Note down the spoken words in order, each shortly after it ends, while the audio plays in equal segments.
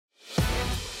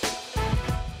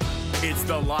It's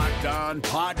the Locked On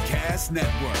Podcast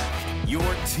Network, your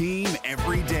team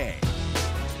every day.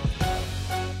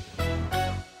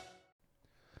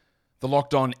 The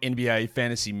Locked On NBA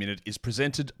Fantasy Minute is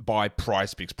presented by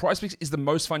PrizePicks. PrizePicks is the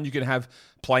most fun you can have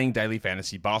playing daily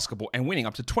fantasy basketball and winning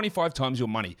up to 25 times your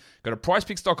money. Go to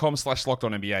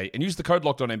prizepicks.com/LockedOnNBA and use the code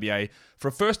LockedOnNBA for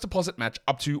a first deposit match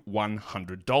up to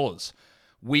 $100.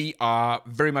 We are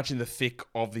very much in the thick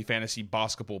of the fantasy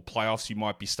basketball playoffs. You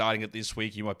might be starting it this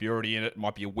week. You might be already in it. It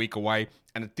might be a week away.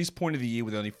 And at this point of the year,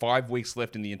 with only 5 weeks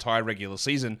left in the entire regular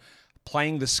season,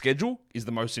 playing the schedule is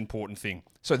the most important thing.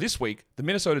 So this week, the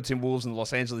Minnesota Timberwolves and the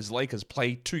Los Angeles Lakers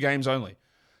play 2 games only.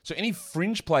 So any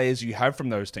fringe players you have from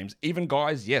those teams, even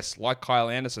guys, yes, like Kyle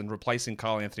Anderson replacing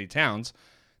Karl Anthony Towns,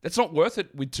 that's not worth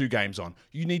it with 2 games on.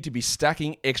 You need to be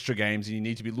stacking extra games, and you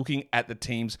need to be looking at the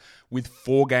teams with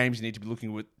 4 games. You need to be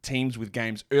looking at teams with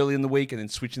games early in the week and then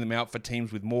switching them out for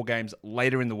teams with more games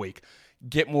later in the week.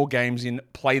 Get more games in,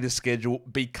 play the schedule,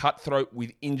 be cutthroat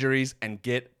with injuries, and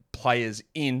get players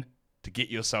in to get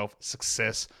yourself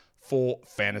success for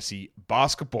fantasy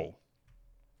basketball.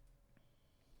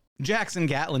 Jackson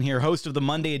Gatlin here, host of the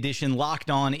Monday edition Locked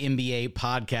On NBA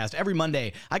podcast. Every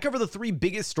Monday, I cover the 3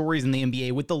 biggest stories in the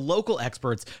NBA with the local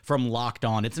experts from Locked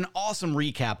On. It's an awesome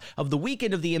recap of the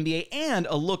weekend of the NBA and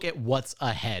a look at what's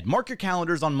ahead. Mark your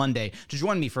calendars on Monday to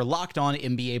join me for Locked On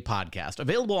NBA podcast,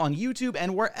 available on YouTube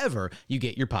and wherever you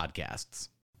get your podcasts.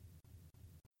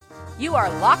 You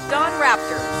are Locked On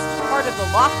Raptors, part of the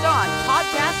Locked On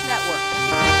Podcast Network.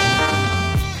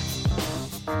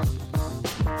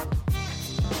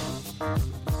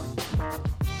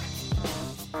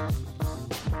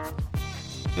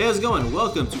 Hey, how's it going?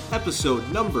 Welcome to episode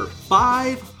number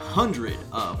 500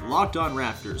 of Locked On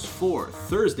Raptors for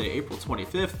Thursday, April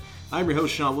 25th. I'm your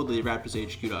host, Sean Woodley at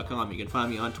RaptorsHQ.com. You can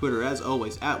find me on Twitter, as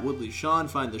always, at WoodleySean.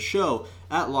 Find the show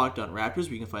at Locked On Raptors,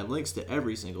 where you can find links to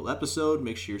every single episode.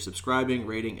 Make sure you're subscribing,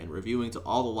 rating, and reviewing to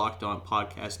all the Locked On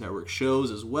Podcast Network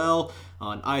shows as well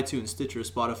on iTunes, Stitcher,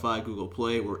 Spotify, Google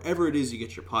Play, wherever it is you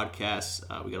get your podcasts.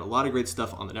 We got a lot of great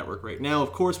stuff on the network right now.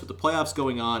 Of course, with the playoffs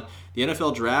going on, the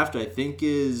NFL Draft, I think,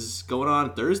 is going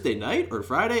on Thursday night or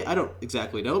Friday. I don't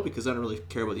exactly know because I don't really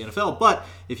care about the NFL. But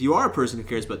if you are a person who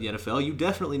cares about the NFL, you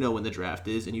definitely know when the draft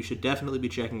is, and you should definitely be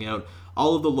checking out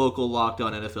all of the local Locked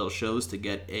On NFL shows to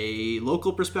get a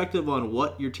local perspective on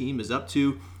what your team is up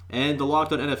to. And the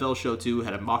Locked On NFL show, too,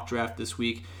 had a mock draft this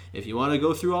week. If you want to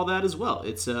go through all that as well,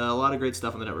 it's a lot of great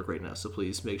stuff on the network right now. So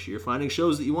please make sure you're finding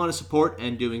shows that you want to support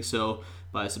and doing so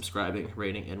by subscribing,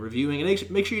 rating, and reviewing.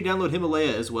 And make sure you download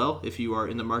Himalaya as well if you are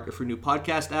in the market for a new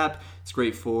podcast app. It's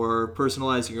great for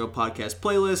personalizing your own podcast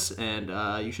playlists,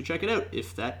 and you should check it out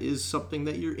if that is something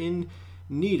that you're in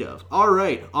need of. All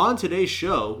right, on today's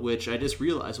show, which I just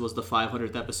realized was the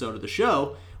 500th episode of the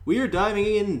show, we are diving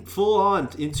in full on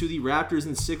into the Raptors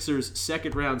and Sixers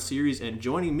second round series, and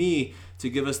joining me to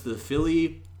give us the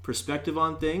Philly perspective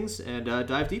on things and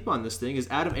dive deep on this thing is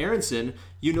Adam Aaronson.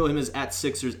 You know him as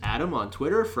 @SixersAdam on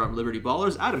Twitter from Liberty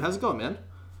Ballers. Adam, how's it going, man?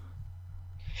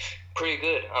 Pretty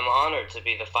good. I'm honored to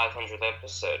be the 500th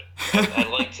episode. I'd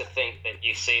like to think that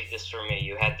you saved this for me.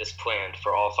 You had this planned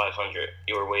for all 500.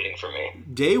 You were waiting for me.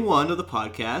 Day 1 of the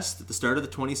podcast, at the start of the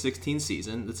 2016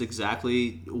 season, that's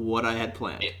exactly what I had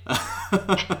planned. Yeah.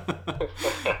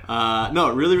 No,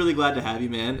 really, really glad to have you,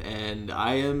 man. And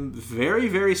I am very,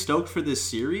 very stoked for this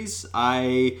series.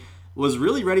 I was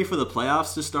really ready for the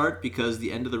playoffs to start because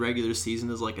the end of the regular season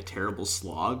is like a terrible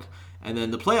slog. And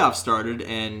then the playoffs started,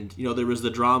 and there was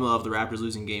the drama of the Raptors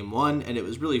losing Game 1, and it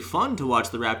was really fun to watch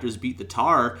the Raptors beat the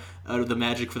tar out of the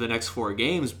Magic for the next 4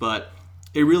 games, but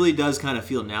it really does kind of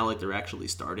feel now like they're actually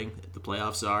starting. The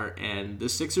playoffs are, and the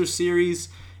Sixers series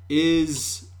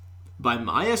is, by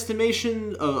my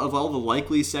estimation, of all the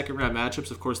likely second-round matchups,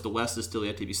 of course the West is still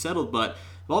yet to be settled, but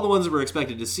of all the ones that we're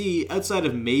expected to see, outside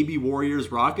of maybe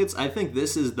Warriors-Rockets, I think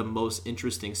this is the most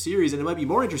interesting series, and it might be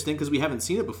more interesting because we haven't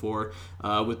seen it before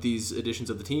with these additions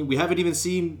of the team. We haven't even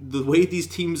seen the way these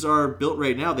teams are built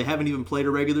right now. They haven't even played a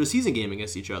regular season game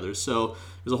against each other, so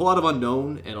there's a whole lot of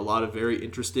unknown and a lot of very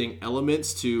interesting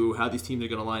elements to how these teams are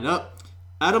going to line up.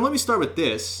 Adam, let me start with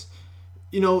this.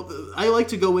 I like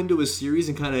to go into a series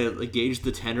and kind of gauge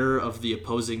the tenor of the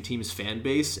opposing team's fan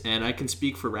base, and I can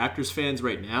speak for Raptors fans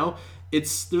right now.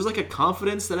 There's like a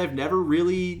confidence that I've never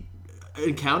really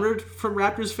encountered from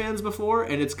Raptors fans before,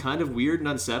 and it's kind of weird and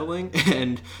unsettling,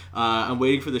 and I'm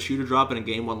waiting for the shoe to drop and a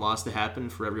Game 1 loss to happen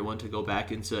for everyone to go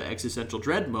back into existential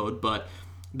dread mode, but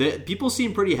people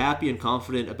seem pretty happy and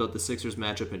confident about the Sixers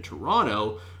matchup in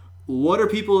Toronto. What are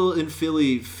people in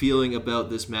Philly feeling about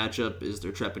this matchup? Is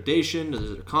there trepidation?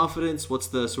 Is there confidence? What's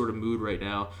the sort of mood right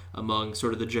now among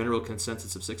sort of the general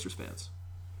consensus of Sixers fans?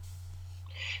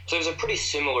 So there's a pretty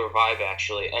similar vibe,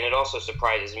 actually, and it also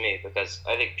surprises me because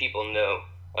I think people know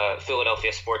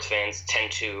Philadelphia sports fans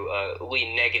tend to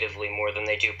lean negatively more than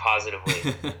they do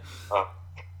positively.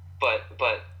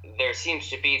 But there seems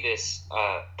to be this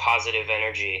positive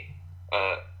energy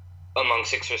among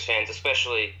Sixers fans,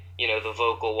 especially the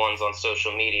vocal ones on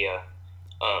social media.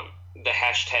 The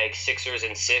hashtag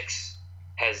Sixers&6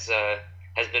 has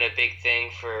been a big thing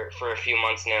for a few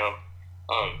months now,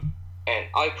 and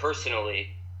I personally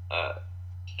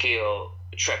feel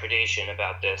trepidation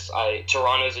about this.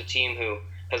 Toronto's a team who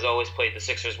has always played the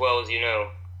Sixers well, as you know,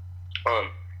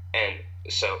 and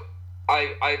so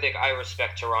I think I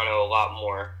respect Toronto a lot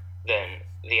more than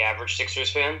the average Sixers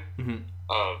fan,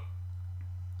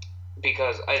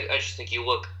 because I just think you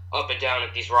look up and down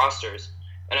at these rosters,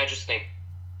 and I just think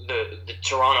the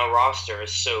Toronto roster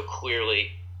is so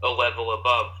clearly a level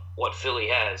above what Philly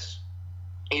has.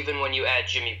 Even when you add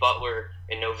Jimmy Butler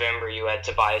in November, you add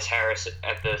Tobias Harris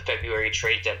at the February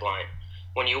trade deadline.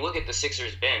 When you look at the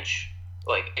Sixers bench,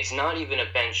 it's not even a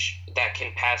bench that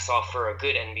can pass off for a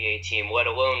good NBA team, let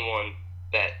alone one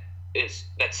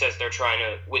that says they're trying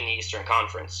to win the Eastern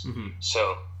Conference.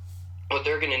 So what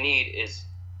they're going to need is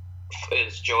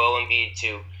Joel Embiid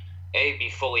to be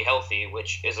fully healthy,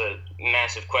 which is a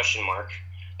massive question mark.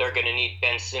 They're going to need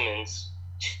Ben Simmons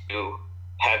to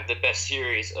have the best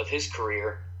series of his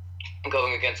career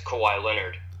going against Kawhi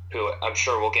Leonard, who I'm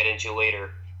sure we'll get into later.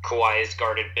 Kawhi has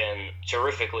guarded Ben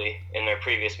terrifically in their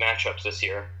previous matchups this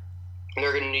year. And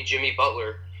they're going to need Jimmy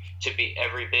Butler to be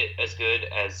every bit as good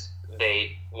as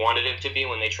they wanted him to be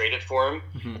when they traded for him.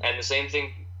 And the same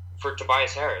thing for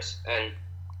Tobias Harris.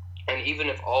 And even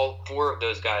if all four of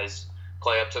those guys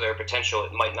play up to their potential,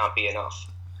 it might not be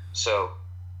enough. So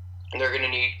they're going to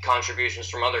need contributions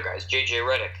from other guys. JJ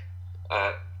Redick,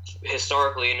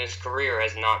 historically in his career,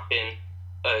 has not been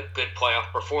a good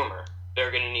playoff performer.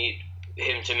 They're going to need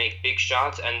him to make big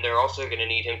shots, and they're also going to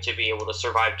need him to be able to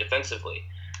survive defensively.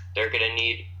 They're going to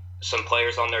need some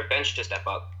players on their bench to step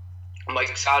up.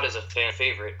 Mike Scott is a fan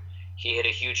favorite. He hit a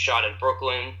huge shot in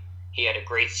Brooklyn. He had a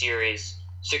great series.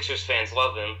 Sixers fans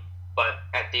love him, but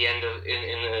at the end of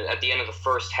the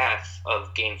first half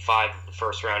of Game 5 of the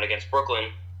first round against Brooklyn,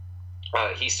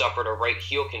 he suffered a right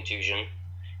heel contusion.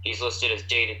 He's listed as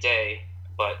day-to-day,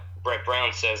 but Brett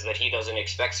Brown says that he doesn't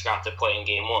expect Scott to play in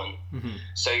Game 1.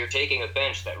 So you're taking a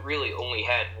bench that really only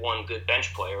had one good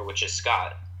bench player, which is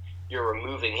Scott. You're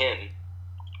removing him,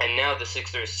 and now the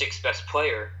Sixers' sixth best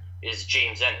player is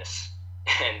James Ennis.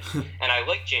 And I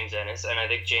like James Ennis, and I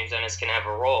think James Ennis can have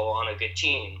a role on a good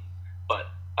team, but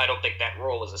I don't think that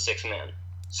role is a six-man.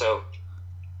 So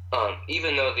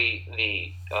even though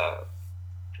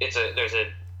there's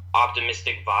an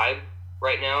optimistic vibe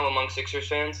right now among Sixers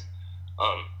fans,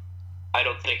 I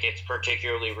don't think it's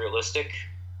particularly realistic.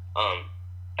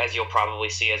 As you'll probably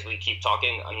see as we keep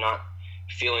talking, I'm not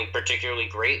feeling particularly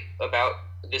great about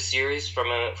this series from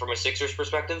a Sixers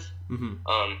perspective.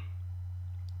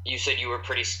 You said you were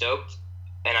pretty stoked,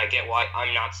 and I get why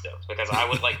I'm not stoked, because I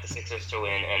would like the Sixers to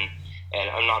win, and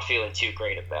I'm not feeling too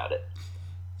great about it.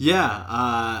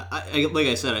 Yeah, like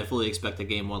I said, I fully expect a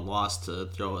Game 1 loss to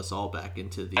throw us all back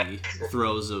into the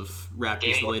throes of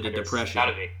Raptors-related depression.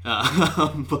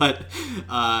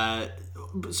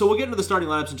 So we'll get into the starting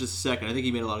lineups in just a second. I think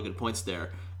he made a lot of good points there.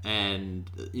 And,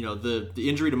 the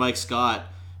injury to Mike Scott,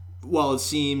 while it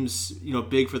seems,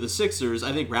 big for the Sixers,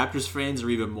 I think Raptors fans are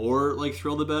even more,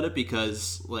 thrilled about it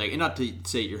because, and not to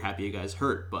say you're happy you guys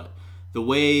hurt, but the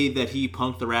way that he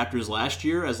punked the Raptors last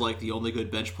year as, the only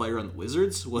good bench player on the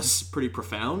Wizards was pretty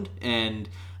profound and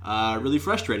really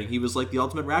frustrating. He was, the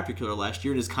ultimate Raptor killer last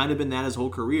year and has kind of been that his whole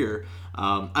career.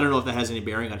 I don't know if that has any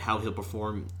bearing on how he'll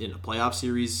perform in a playoff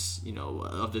series,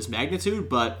 of this magnitude,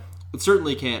 but it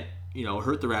certainly can't,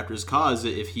 hurt the Raptors' cause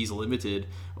if he's limited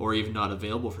or even not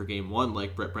available for Game 1,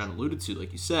 like Brett Brown alluded to,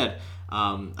 like you said.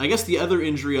 I guess the other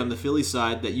injury on the Philly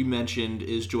side that you mentioned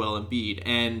is Joel Embiid,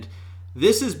 and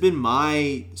this has been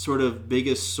my sort of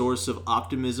biggest source of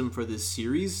optimism for this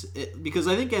series, because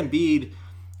I think Embiid,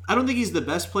 I don't think he's the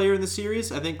best player in the series.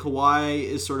 I think Kawhi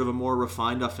is sort of a more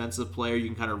refined offensive player. You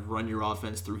can kind of run your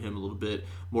offense through him a little bit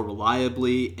more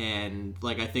reliably, and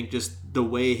I think just the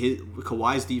way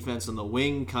Kawhi's defense on the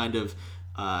wing kind of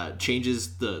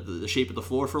changes the shape of the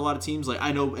floor for a lot of teams.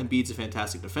 I know Embiid's a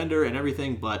fantastic defender and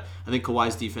everything, but I think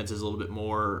Kawhi's defense is a little bit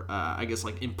more,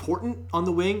 important on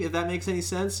the wing, if that makes any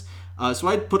sense. So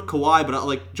I'd put Kawhi,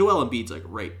 but Joel Embiid's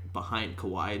right behind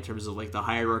Kawhi in terms of the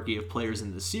hierarchy of players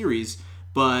in the series.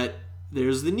 But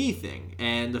there's the knee thing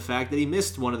and the fact that he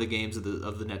missed one of the games of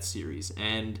the Nets series,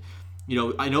 and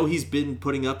I know he's been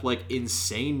putting up like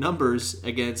insane numbers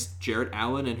against Jarrett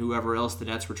Allen and whoever else the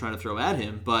Nets were trying to throw at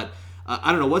him, but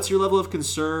I don't know. What's your level of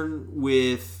concern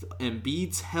with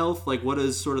Embiid's health? Like, what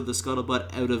is sort of the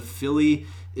scuttlebutt out of Philly?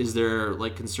 Is there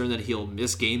like concern that he'll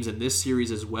miss games in this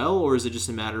series as well, or is it just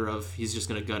a matter of he's just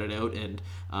going to gut it out and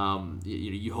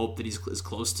you hope that he's as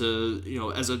close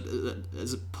to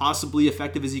as possibly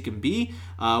effective as he can be?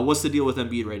 What's the deal with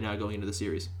Embiid right now going into the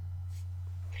series?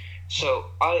 So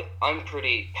I'm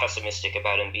pretty pessimistic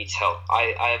about Embiid's health.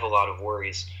 I have a lot of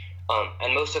worries,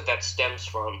 and most of that stems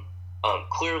from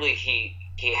clearly he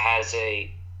has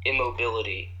a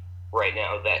immobility right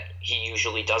now that he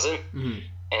usually doesn't,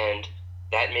 and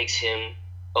that makes him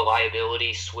a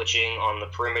liability switching on the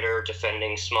perimeter,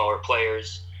 defending smaller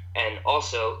players, and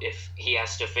also if he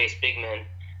has to face big men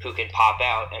who can pop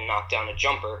out and knock down a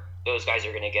jumper, those guys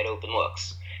are going to get open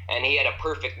looks. And he had a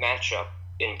perfect matchup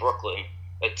in Brooklyn,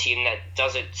 a team that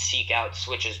doesn't seek out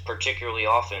switches particularly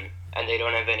often, and they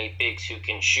don't have any bigs who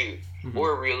can shoot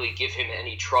or really give him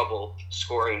any trouble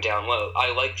scoring down low.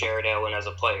 I like Jarrett Allen as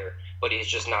a player, but he's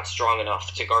just not strong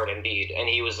enough to guard Embiid, and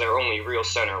he was their only real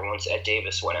center once Ed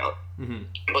Davis went out.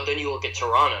 But then you look at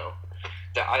Toronto,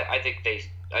 that I think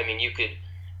you could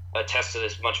attest to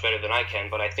this much better than I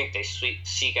can, but I think they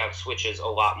seek out switches a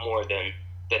lot more than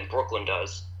Brooklyn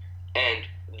does. And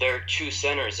their two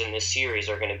centers in this series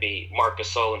are going to be Marc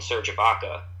Gasol and Serge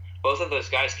Ibaka. Both of those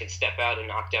guys can step out and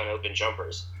knock down open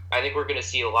jumpers. I think we're going to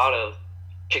see a lot of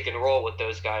pick and roll with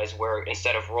those guys where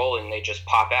instead of rolling, they just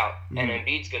pop out. And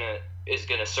Embiid's is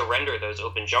going to surrender those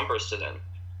open jumpers to them.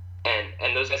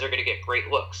 And those guys are going to get great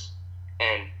looks.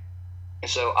 And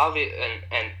so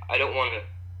and I don't want to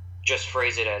just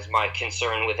phrase it as my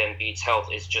concern with Embiid's health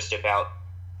is just about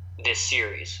this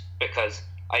series, because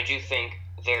I do think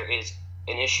there is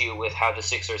an issue with how the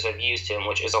Sixers have used him,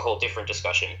 which is a whole different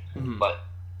discussion, but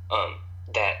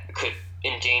that could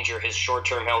endanger his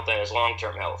short-term health and his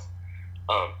long-term health.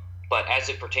 But as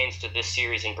it pertains to this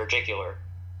series in particular,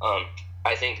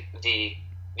 I think the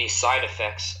side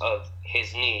effects of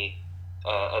his knee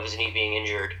being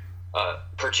injured,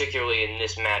 particularly in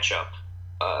this matchup,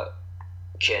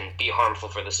 can be harmful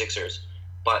for the Sixers.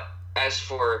 But as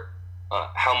for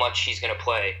how much he's going to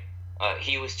play,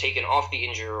 he was taken off the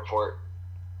injury report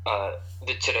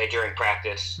today during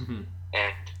practice,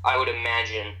 and I would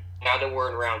imagine now that we're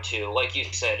in round two, like you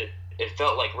said, it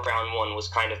felt like round one was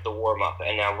kind of the warm-up,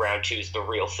 and now round two is the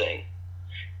real thing.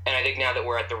 And I think now that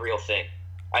we're at the real thing,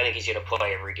 I think he's going to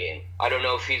play every game. I don't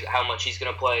know how much he's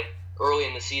going to play. Early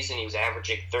in the season, he was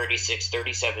averaging 36,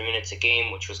 37 minutes a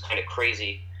game, which was kind of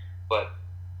crazy. But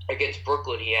against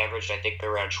Brooklyn, he averaged, I think,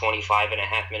 around 25 and a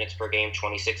half minutes per game,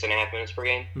 26 and a half minutes per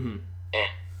game.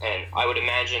 And I would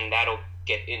imagine that'll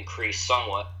get increased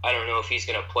somewhat. I don't know if he's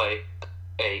going to play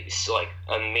a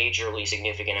majorly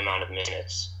significant amount of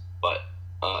minutes, but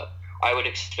I would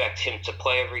expect him to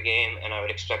play every game, and I would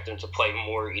expect him to play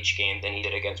more each game than he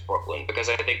did against Brooklyn, because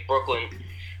I think Brooklyn,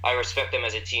 I respect them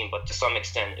as a team, but to some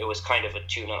extent it was kind of a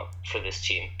tune-up for this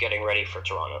team, getting ready for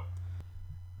Toronto.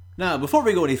 Now, before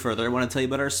we go any further, I want to tell you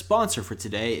about our sponsor for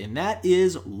today, and that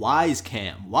is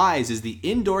WiseCam. Wise is the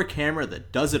indoor camera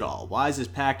that does it all. Wise is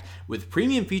packed with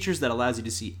premium features that allows you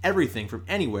to see everything from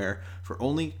anywhere for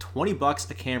only $20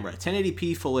 a camera.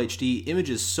 1080p Full HD,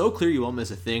 images so clear you won't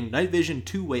miss a thing, night vision,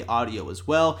 two-way audio as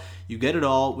well. You get it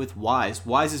all with Wise.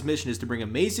 Wise's mission is to bring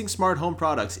amazing smart home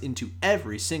products into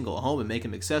every single home and make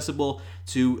them accessible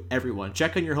to everyone.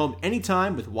 Check on your home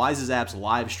anytime with Wise's app's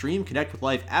live stream. Connect with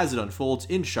life as it unfolds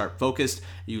in sharp focused.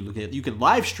 You can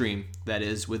live stream, that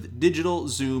is, with digital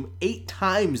zoom, 8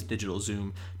 times digital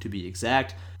zoom to be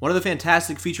exact. One of the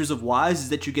fantastic features of Wise is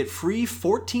that you get free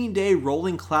 14-day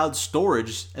rolling cloud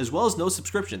storage as well as no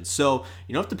subscriptions. So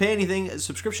you don't have to pay anything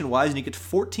subscription-wise, and you get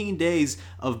 14 days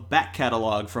of back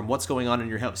catalog from what's going on in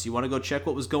your house. You want to go check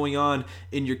what was going on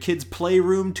in your kid's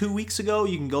playroom 2 weeks ago?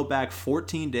 You can go back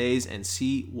 14 days and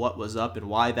see what was up and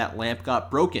why that lamp got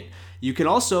broken. You can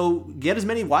also get as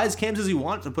many Wise cams as you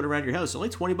want to put around your house. Only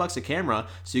 $20 a camera,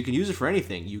 so you can use it for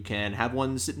anything. You can have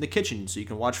one sit in the kitchen, so you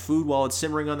can watch food while it's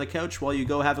simmering on the couch while you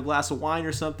go have a glass of wine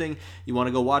or something. You want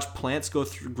to go watch plants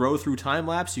grow through time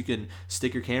lapse. You can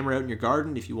stick your camera out in your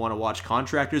garden. If you want to watch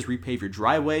contractors repave your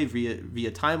driveway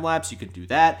via time lapse, you can do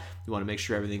that. You want to make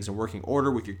sure everything's in working order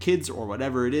with your kids or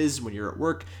whatever it is when you're at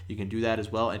work. You can do that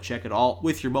as well and check it all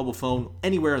with your mobile phone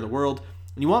anywhere in the world.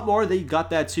 And you want more? Then you got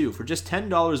that too. For just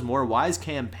 $10 more,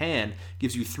 WiseCam Pan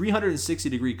gives you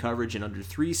 360-degree coverage in under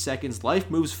 3 seconds. Life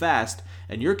moves fast,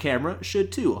 and your camera should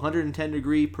too.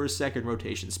 110-degree per second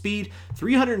rotation speed,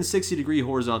 360-degree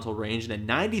horizontal range, and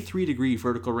a 93-degree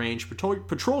vertical range.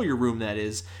 Patrol your room, that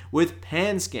is, with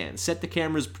Pan Scan. Set the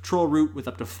camera's patrol route with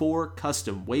up to 4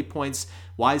 custom waypoints.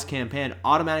 WiseCam Pan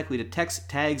automatically detects,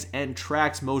 tags, and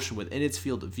tracks motion within its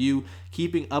field of view.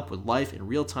 Keeping up with life in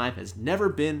real time has never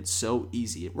been so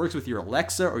easy. It works with your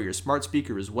Alexa or your smart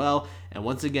speaker as well. And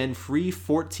once again, free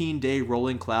 14-day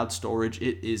rolling cloud storage.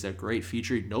 It is a great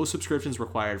feature. No subscriptions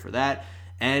required for that.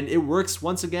 And it works,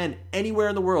 once again, anywhere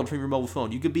in the world from your mobile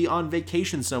phone. You could be on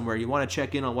vacation somewhere. You want to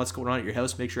check in on what's going on at your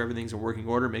house, make sure everything's in working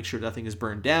order, make sure nothing is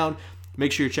burned down.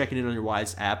 Make sure you're checking in on your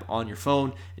Wise app on your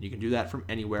phone, and you can do that from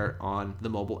anywhere on the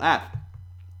mobile app.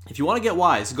 If you want to get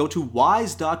Wise, go to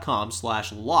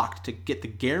wise.com/locked to get the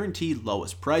guaranteed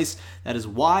lowest price. That is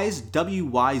Wise,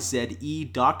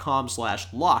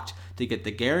 WYZE.com/locked to get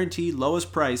the guaranteed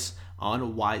lowest price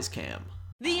on WiseCam.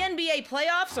 The NBA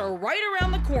playoffs are right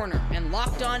around the corner, and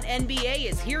Locked On NBA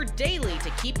is here daily to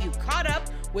keep you caught up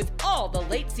with all the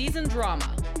late season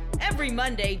drama. Every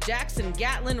Monday, Jackson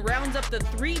Gatlin rounds up the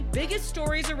 3 biggest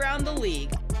stories around the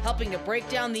league, helping to break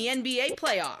down the NBA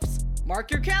playoffs.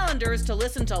 Mark your calendars to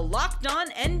listen to Locked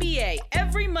On NBA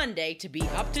every Monday to be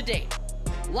up to date.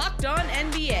 Locked On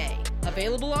NBA,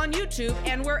 available on YouTube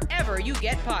and wherever you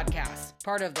get podcasts.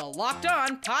 Part of the Locked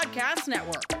On Podcast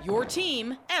Network, your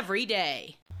team every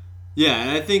day. Yeah, and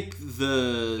I think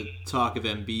the talk of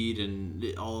Embiid and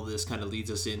all of this kind of leads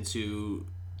us into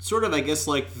sort of, I guess,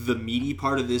 like the meaty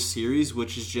part of this series,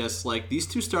 which is just like these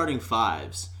 2 starting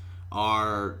fives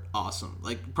are awesome.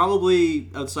 Like, probably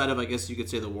outside of, I guess you could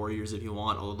say, the Warriors if you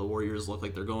want, although the Warriors look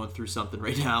like they're going through something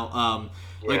right now.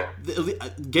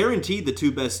 Guaranteed the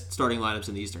 2 best starting lineups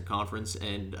in the Eastern Conference,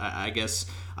 and I guess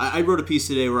I wrote a piece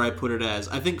today where I put it as,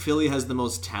 I think Philly has the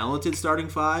most talented starting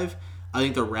 5. I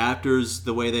think the Raptors,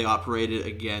 the way they operated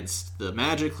against the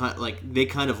Magic, like, they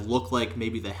kind of look like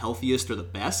maybe the healthiest or the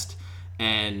best.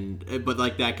 But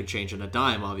like that could change on a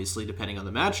dime, obviously, depending on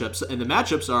the matchups. And the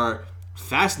matchups are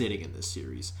fascinating in this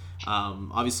series.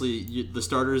 Obviously, the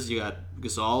starters, you got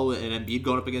Gasol and Embiid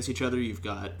going up against each other. You've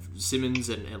got Simmons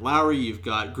and Lowry. You've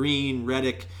got Green,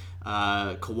 Redick,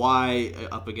 Kawhi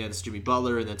up against Jimmy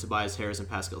Butler, and then Tobias Harris and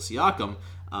Pascal Siakam.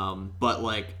 But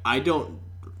like, I don't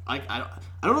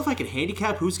know if I can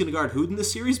handicap who's going to guard who in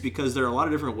this series, because there are a lot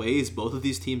of different ways both of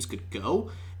these teams could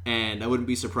go. And I wouldn't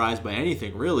be surprised by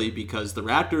anything, really, because the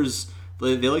Raptors,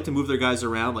 they like to move their guys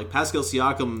around. Like, Pascal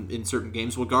Siakam in certain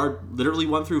games will guard literally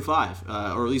 1 through 5,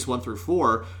 or at least 1 through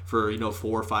 4 for,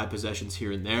 4 or 5 possessions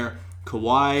here and there.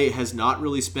 Kawhi has not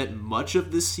really spent much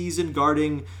of this season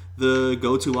guarding the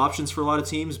go-to options for a lot of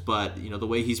teams, but the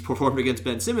way he's performed against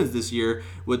Ben Simmons this year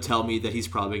would tell me that he's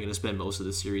probably going to spend most of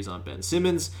the series on Ben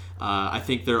Simmons. I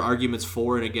think there are arguments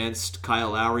for and against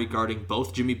Kyle Lowry guarding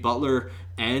both Jimmy Butler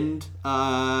and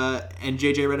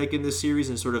JJ Redick in this series,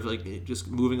 and sort of like just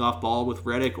moving off ball with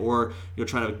Redick, or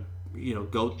trying to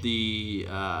goat the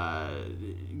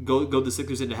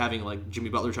Sixers into having like Jimmy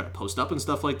Butler try to post up and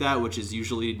stuff like that, which is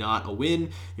usually not a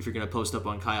win if you're going to post up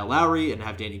on Kyle Lowry and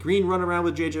have Danny Green run around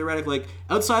with JJ Redick. Like,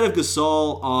 outside of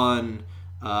Gasol on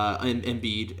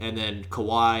Embiid and then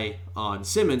Kawhi on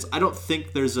Simmons, I don't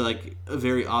think there's a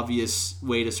very obvious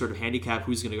way to sort of handicap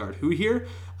who's going to guard who here.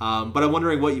 But I'm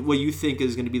wondering what you think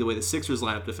is going to be the way the Sixers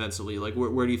line up defensively. Like,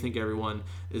 where do you think everyone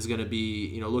is going to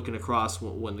be, looking across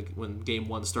when Game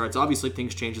 1 starts? Obviously,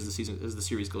 things change as the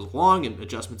series goes along and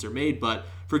adjustments are made. But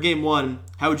for Game 1,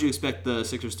 how would you expect the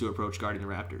Sixers to approach guarding the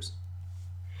Raptors?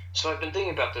 So I've been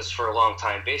thinking about this for a long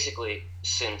time, basically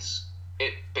since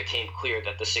it became clear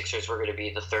that the Sixers were going to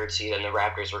be the 3rd seed and the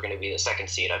Raptors were going to be the 2nd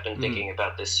seed. I've been thinking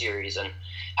about this series and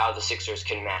how the Sixers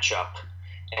can match up.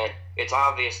 And it's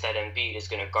obvious that Embiid is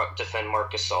going to defend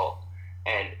Marc Gasol.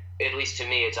 And at least to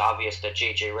me, it's obvious that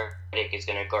J.J. Redick is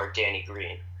going to guard Danny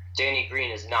Green. Danny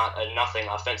Green is not a nothing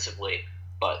offensively,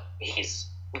 but he's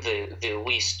the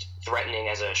least threatening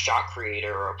as a shot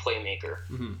creator or a playmaker.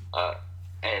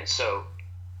 And so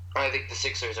I think the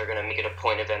Sixers are going to make it a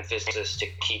point of emphasis to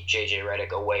keep J.J.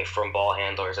 Redick away from ball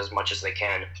handlers as much as they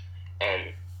can.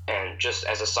 And just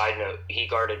as a side note, he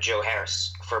guarded Joe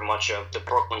Harris for much of the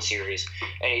Brooklyn series,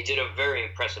 and he did a very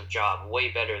impressive job, way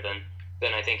better than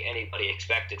I think anybody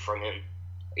expected from him.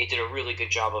 He did a really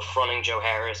good job of fronting Joe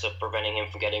Harris, of preventing him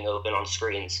from getting open on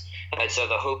screens. And so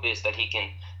the hope is that he can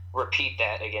repeat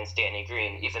that against Danny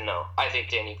Green, even though I think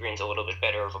Danny Green's a little bit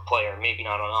better of a player, maybe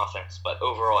not on offense, but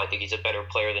overall I think he's a better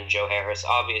player than Joe Harris.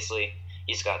 Obviously,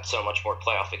 he's got so much more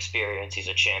playoff experience, he's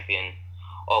a champion,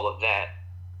 all of that.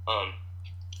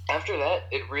 after that,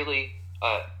 it really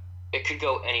it could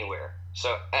go anywhere.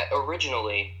 So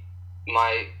originally,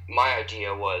 my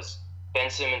idea was Ben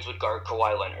Simmons would guard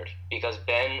Kawhi Leonard because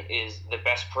Ben is the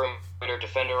best perimeter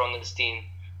defender on this team,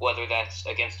 whether that's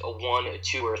against a 1, a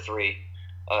 2, or a 3.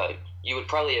 You would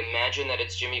probably imagine that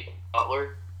it's Jimmy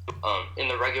Butler. In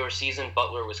the regular season,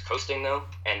 Butler was coasting, though,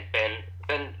 and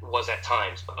Ben was at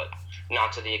times, but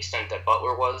not to the extent that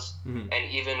Butler was. Mm-hmm.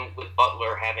 And even with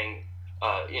Butler having,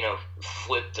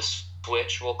 flipped the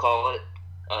switch, we'll call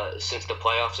it, since the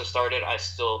playoffs have started, I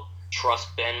still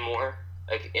trust Ben more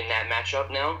in that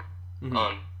matchup now.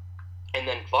 Mm-hmm. And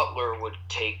then Butler would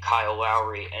take Kyle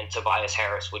Lowry and Tobias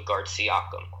Harris would guard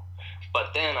Siakam.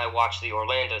 But then I watched the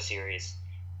Orlando series,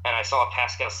 and I saw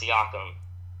Pascal Siakam,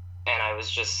 and I was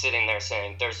just sitting there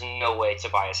saying, there's no way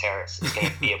Tobias Harris is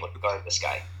going to be able to guard this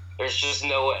guy. There's just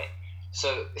no way.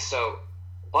 So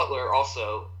Butler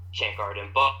also can't guard him.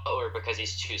 Butler because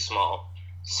he's too small.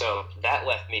 So that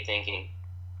left me thinking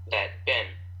that Ben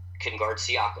can guard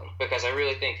Siakam because I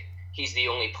really think he's the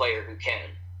only player who can.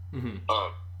 Mm-hmm.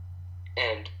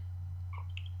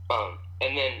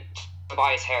 And then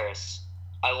Tobias Harris,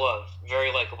 I love,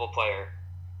 very likable player.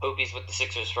 Hope he's with the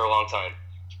Sixers for a long time.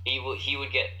 He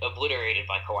would get obliterated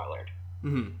by Kawhi Leonard.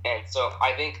 Mm-hmm. And so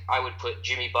I think I would put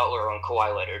Jimmy Butler on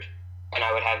Kawhi Leonard, and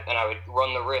I would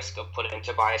run the risk of putting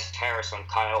Tobias Harris on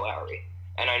Kyle Lowry.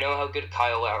 And I know how good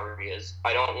Kyle Lowry is.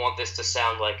 I don't want this to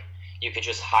sound like you could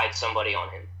just hide somebody on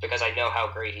him because I know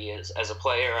how great he is as a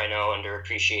player. I know how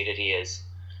underappreciated he is.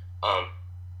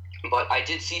 But I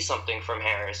did see something from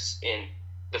Harris in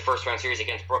the first round series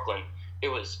against Brooklyn.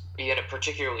 He had a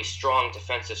particularly strong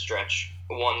defensive stretch,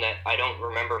 one that I don't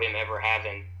remember him ever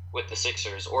having with the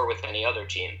Sixers or with any other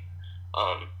team.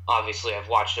 Obviously, I've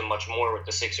watched him much more with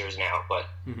the Sixers now, but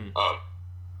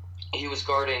he was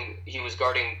guarding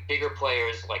bigger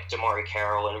players like Damari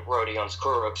Carroll and Rodion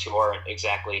Kurucs, who aren't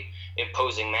exactly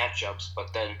imposing matchups.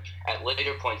 But then at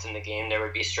later points in the game, there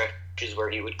would be stretches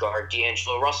where he would guard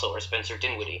D'Angelo Russell or Spencer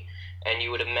Dinwiddie. And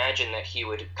you would imagine that he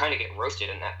would kind of get roasted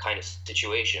in that kind of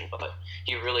situation, but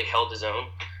he really held his own.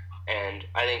 And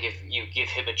I think if you give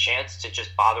him a chance to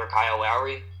just bother Kyle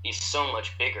Lowry, he's so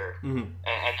much bigger. Mm-hmm. And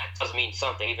that does mean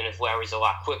something, even if Lowry's a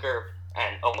lot quicker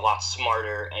and a lot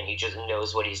smarter and he just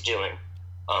knows what he's doing.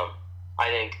 I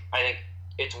think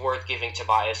it's worth giving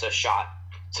Tobias a shot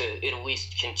to at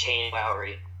least contain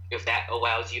Lowry if that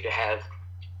allows you to have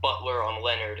Butler on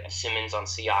Leonard and Simmons on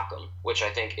Siakam, which I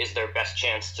think is their best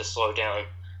chance to slow down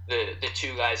the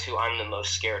two guys who I'm the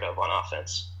most scared of on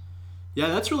offense. Yeah,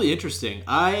 that's really interesting.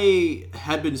 I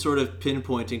had been sort of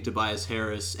pinpointing Tobias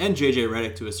Harris and JJ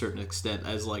Redick to a certain extent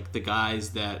as like the guys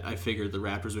that I figured the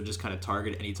Raptors would just kind of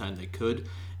target anytime they could.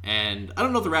 And I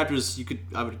don't know if the Raptors,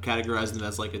 I would categorize them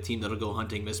as like a team that'll go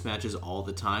hunting mismatches all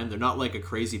the time. They're not like a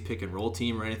crazy pick and roll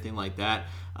team or anything like that.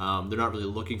 They're not really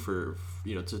looking for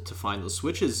to find those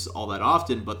switches all that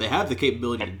often, but they have the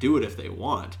capability to do it if they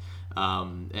want.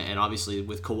 And obviously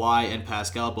with Kawhi and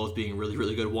Pascal both being really,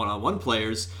 really good one-on-one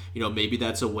players, maybe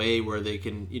that's a way where they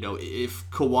can, if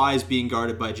Kawhi is being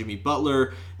guarded by Jimmy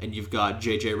Butler and you've got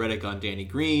JJ Redick on Danny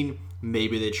Green,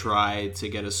 maybe they try to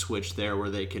get a switch there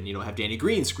where they can, have Danny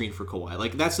Green screen for Kawhi.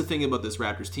 Like, that's the thing about this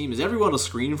Raptors team is everyone will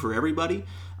screen for everybody.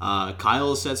 Kyle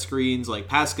will set screens. Like,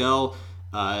 Pascal,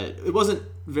 it wasn't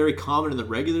very common in the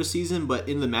regular season, but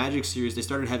in the Magic series, they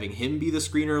started having him be the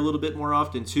screener a little bit more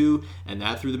often, too, and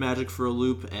that threw the Magic for a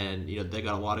loop, and, they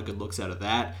got a lot of good looks out of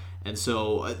that. And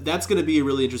so that's going to be a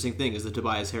really interesting thing, is the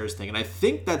Tobias Harris thing. And I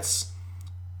think that's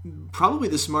probably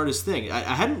the smartest thing. I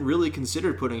hadn't really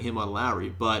considered putting him on Lowry,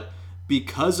 but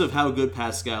because of how good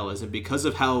Pascal is and because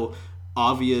of how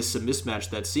obvious a mismatch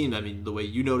that seemed, I mean, the way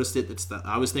you noticed it,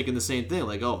 I was thinking the same thing.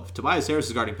 Like, if Tobias Harris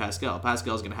is guarding Pascal,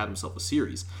 Pascal's going to have himself a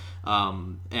series.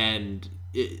 So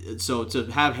to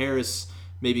have Harris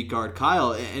maybe guard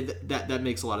Kyle, and that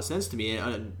makes a lot of sense to me.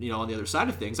 And on the other side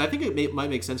of things, I think it might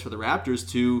make sense for the Raptors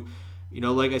to,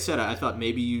 like I said, I thought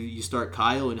maybe you start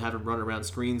Kyle and have him run around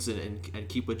screens and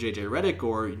keep with JJ Redick,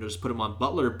 or just put him on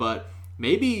Butler. But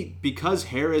maybe because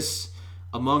Harris,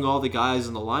 among all the guys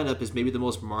in the lineup, is maybe the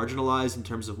most marginalized in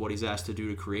terms of what he's asked to do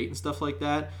to create and stuff like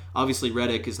that. Obviously,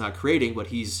 Redick is not creating, but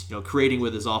he's creating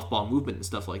with his off-ball movement and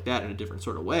stuff like that in a different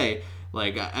sort of way.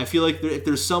 Like, I feel like if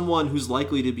there's someone who's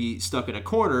likely to be stuck in a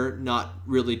corner, not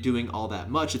really doing all that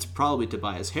much, it's probably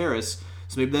Tobias Harris.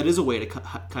 So maybe that is a way to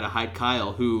kind of hide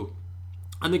Kyle, who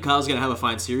I think Kyle's going to have a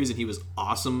fine series, and he was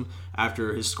awesome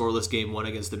after his scoreless game 1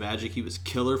 against the Magic. He was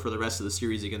killer for the rest of the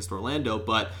series against Orlando,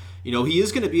 but he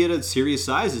is going to be at a serious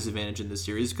size disadvantage in this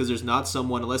series because there's not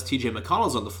someone, unless TJ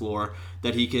McConnell's on the floor,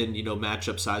 that he can, match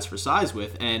up size for size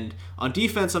with. And on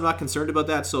defense, I'm not concerned about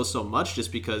that so much,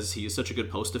 just because he is such a good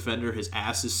post defender. His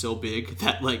ass is so big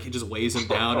that it just weighs him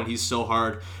down, and he's so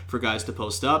hard for guys to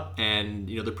post up. And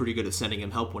they're pretty good at sending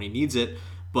him help when he needs it.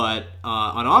 But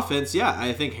on offense,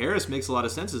 I think Harris makes a lot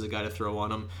of sense as a guy to throw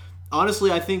on him.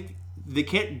 Honestly, I think they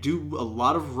can't do a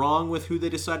lot of wrong with who they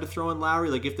decide to throw in Lowry.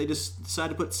 If they just decide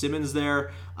to put Simmons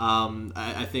there,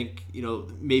 I think,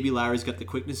 maybe Lowry's got the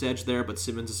quickness edge there, but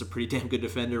Simmons is a pretty damn good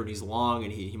defender, and he's long,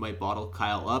 and he might bottle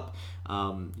Kyle up.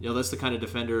 That's the kind of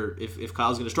defender, if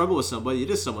Kyle's going to struggle with somebody, it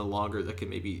is someone longer that can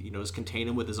maybe, just contain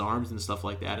him with his arms and stuff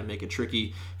like that and make it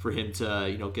tricky for him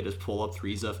to, get his pull-up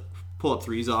threes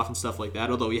off and stuff like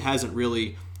that, although he hasn't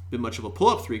really been much of a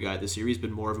pull-up three guy this year. He's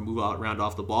been more of a move out round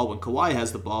off the ball when Kawhi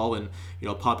has the ball and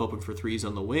pop open for threes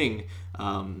on the wing,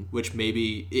 which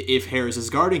maybe if Harris is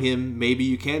guarding him, maybe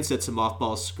you can set some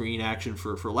off-ball screen action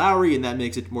for Lowry, and that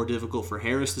makes it more difficult for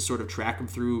Harris to sort of track him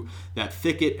through that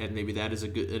thicket, and maybe that is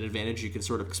an advantage you can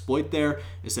sort of exploit there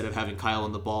instead of having Kyle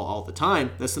on the ball all the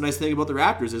time. That's the nice thing about the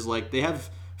Raptors is they have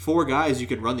 4 guys you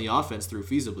can run the offense through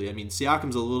feasibly. I mean,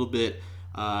 Siakam's a little bit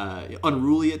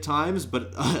unruly at times,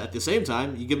 but at the same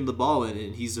time, you give him the ball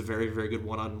and he's a very, very good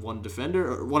one-on-one defender,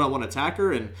 or one-on-one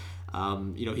attacker, and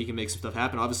he can make some stuff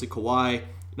happen. Obviously, Kawhi,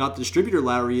 not the distributor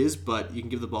Lowry is, but you can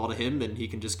give the ball to him and he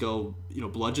can just go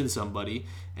bludgeon somebody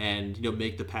and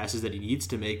make the passes that he needs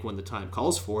to make when the time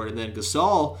calls for it. And then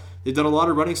Gasol, they've done a lot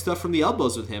of running stuff from the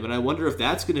elbows with him, and I wonder if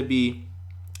that's going to be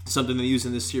something they use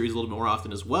in this series a little bit more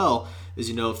often as well, is,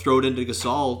 throw it into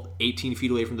Gasol 18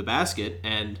 feet away from the basket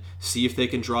and see if they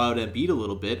can draw out Embiid a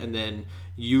little bit, and then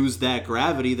use that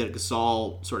gravity that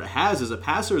Gasol sort of has as a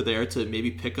passer there to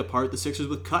maybe pick apart the Sixers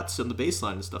with cuts on the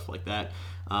baseline and stuff like that.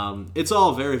 It's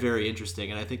all very, very interesting,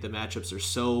 and I think the matchups are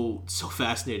so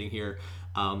fascinating here.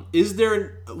 Is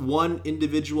there one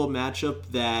individual matchup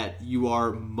that you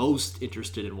are most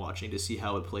interested in watching to see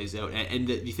how it plays out, and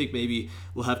that you think maybe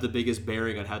will have the biggest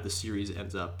bearing on how the series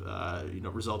ends up,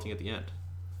 resulting at the end?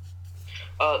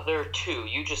 There are 2.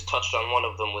 You just touched on one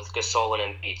of them with Gasol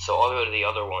and Embiid, so I'll go to the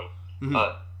other one.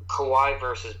 Mm-hmm. Kawhi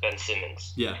versus Ben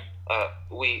Simmons. Yeah.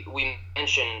 We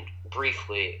mentioned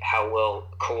briefly how well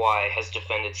Kawhi has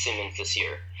defended Simmons this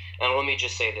year. And let me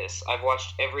just say this. I've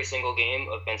watched every single game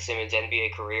of Ben Simmons'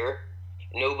 NBA career.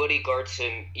 Nobody guards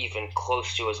him even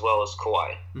close to as well as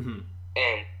Kawhi. Mm-hmm.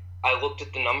 And I looked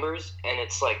at the numbers, and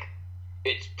it's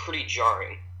pretty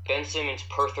jarring. Ben Simmons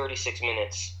per 36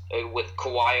 minutes with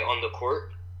Kawhi on the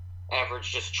court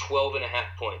averaged just 12.5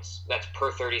 points. That's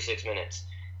per 36 minutes.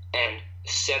 And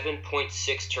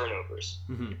 7.6 turnovers.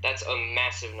 Mm-hmm. That's a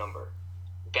massive number.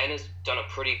 Ben has done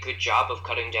a pretty good job of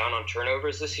cutting down on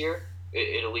turnovers this year,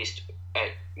 at least at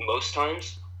most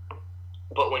times.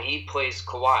 But when he plays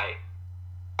Kawhi,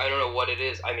 I don't know what it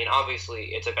is. I mean, obviously,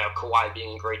 it's about Kawhi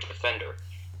being a great defender,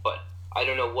 but I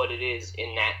don't know what it is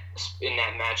in that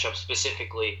matchup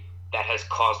specifically that has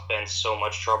caused Ben so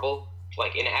much trouble,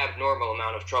 like an abnormal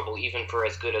amount of trouble, even for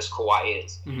as good as Kawhi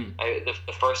is. Mm-hmm.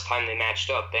 The first time they matched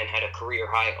up, Ben had a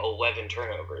career-high 11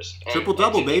 turnovers.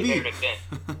 Triple-double, baby!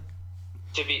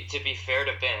 To be fair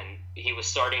to Ben, he was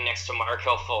starting next to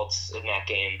Markelle Fultz in that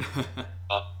game.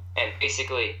 And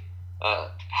basically,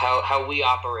 how we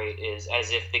operate is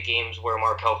as if the games where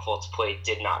Markelle Fultz played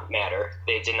did not matter.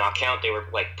 They did not count. They were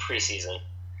like preseason.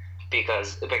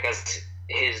 Because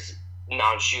his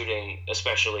non-shooting,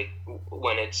 especially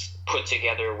when it's put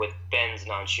together with Ben's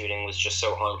non-shooting, was just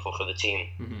so harmful for the team.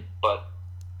 Mm-hmm.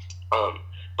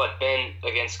 But Ben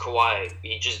against Kawhi,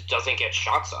 he just doesn't get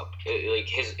shots up.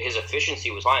 His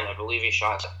efficiency was fine. I believe he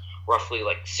shot roughly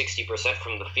 60%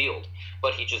 from the field,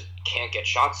 but he just can't get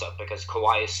shots up because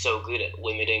Kawhi is so good at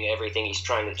limiting everything he's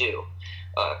trying to do.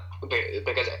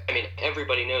 Because, I mean,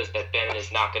 everybody knows that Ben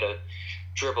is not going to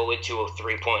dribble into a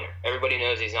three-pointer. Everybody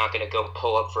knows he's not going to go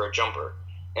pull up for a jumper.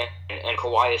 And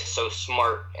Kawhi is so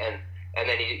smart, and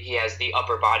then he has the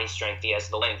upper body strength, he has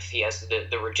the length, he has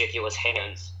the ridiculous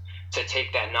hands to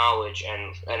take that knowledge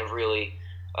and really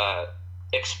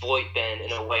exploit Ben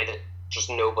in a way that just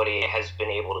nobody has been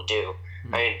able to do.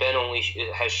 Mm-hmm. I mean, Ben only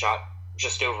has shot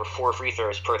just over 4 free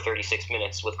throws per 36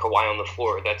 minutes with Kawhi on the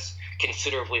floor. That's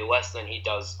considerably less than he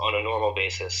does on a normal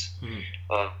basis.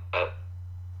 Mm-hmm.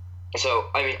 So,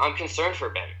 I mean, I'm concerned for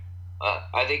Ben.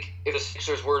 I think if the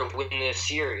Sixers were to win this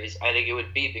series, I think it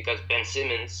would be because Ben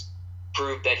Simmons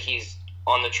proved that he's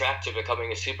on the track to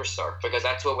becoming a superstar, because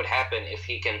that's what would happen if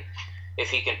he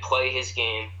can play his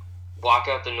game, block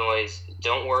out the noise,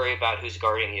 don't worry about who's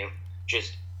guarding you,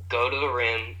 just go to the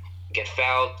rim, get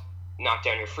fouled, knock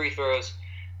down your free throws,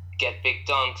 get big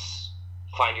dunks,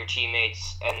 find your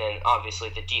teammates, and then obviously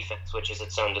the defense, which is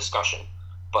its own discussion.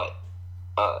 But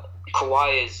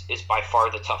Kawhi is by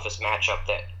far the toughest matchup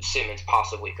that Simmons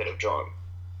possibly could have drawn.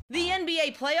 The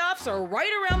NBA playoffs are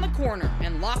right around the corner,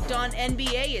 and Locked On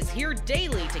NBA is here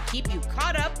daily to keep you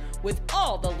caught up with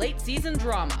all the late season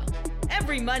drama.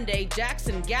 Every Monday,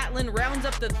 Jackson Gatlin rounds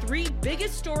up the 3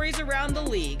 biggest stories around the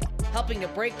league, helping to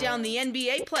break down the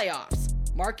NBA playoffs.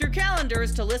 Mark your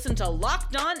calendars to listen to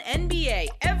Locked On NBA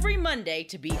every Monday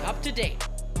to be up to date.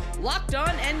 Locked On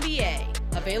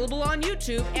NBA, available on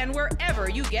YouTube and wherever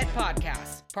you get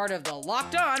podcasts. Part of the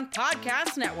Locked On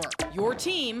Podcast Network, your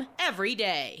team every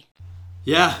day.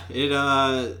 Yeah,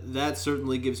 that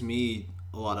certainly gives me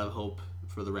a lot of hope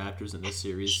for the Raptors in this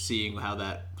series, seeing how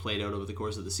that played out over the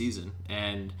course of the season.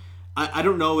 And I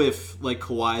don't know if like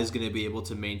Kawhi is going to be able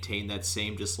to maintain that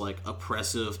same just like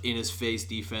oppressive in-his-face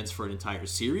defense for an entire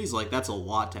series. Like that's a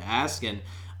lot to ask, and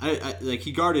I like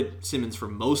he guarded Simmons for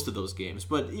most of those games,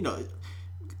 but you know,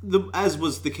 as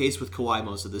was the case with Kawhi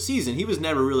most of the season, he was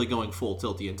never really going full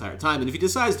tilt the entire time. And if he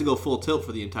decides to go full tilt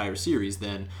for the entire series,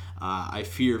 then I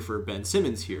fear for Ben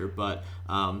Simmons here. But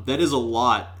that is a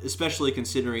lot, especially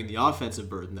considering the offensive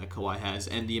burden that Kawhi has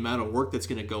and the amount of work that's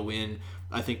going to go in,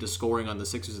 I think, to scoring on the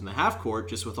Sixers in the half court,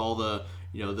 just with all the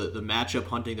the matchup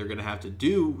hunting they're going to have to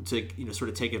do to sort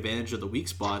of take advantage of the weak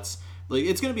spots. Like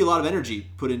it's going to be a lot of energy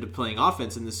put into playing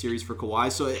offense in this series for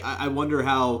Kawhi. So I wonder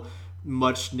how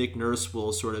much Nick Nurse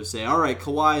will sort of say, all right,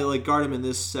 Kawhi, like guard him in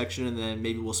this section, and then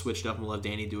maybe we'll switch it up and we'll have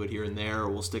Danny do it here and there, or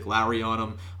we'll stick Lowry on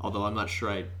him, although I'm not sure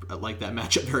I like that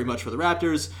matchup very much for the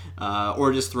Raptors,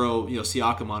 or just throw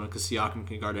Siakam on him, because Siakam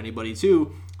can guard anybody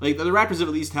too. Like the Raptors at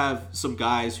least have some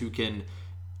guys who can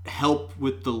help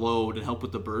with the load and help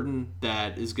with the burden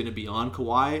that is going to be on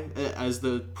Kawhi as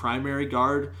the primary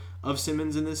guard of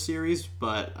Simmons in this series.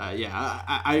 But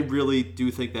I really do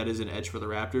think that is an edge for the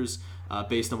Raptors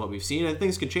based on what we've seen, and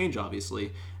things can change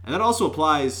obviously. And that also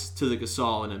applies to the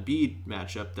Gasol and Embiid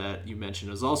matchup that you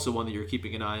mentioned is also one that you're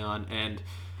keeping an eye on. And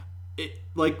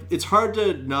it's hard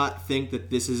to not think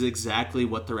that this is exactly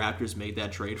what the Raptors made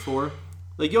that trade for.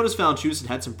 Like Jonas Valanciunas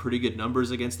had some pretty good numbers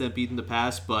against Embiid in the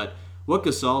past, but what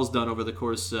Gasol's done over the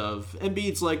course of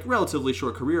Embiid's relatively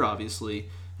short career, obviously,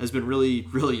 has been really,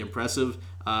 really impressive.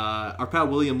 Our pal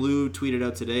William Liu tweeted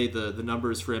out today the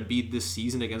numbers for Embiid this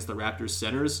season against the Raptors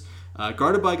centers.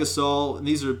 Guarded by Gasol, and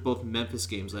these are both Memphis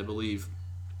games, I believe.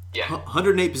 Yeah.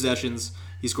 108 possessions.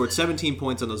 He scored 17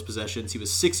 points on those possessions. He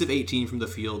was 6 of 18 from the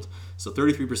field, so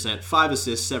 33%, 5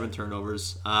 assists, 7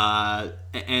 turnovers.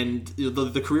 And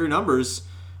the career numbers,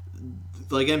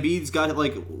 like Embiid's got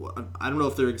I don't know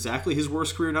if they're exactly his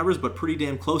worst career numbers, but pretty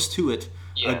damn close to it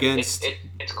against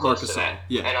it's close Marc Gasol. to that.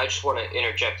 Yeah. And I just want to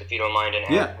interject, if you don't mind, and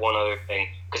add one other thing,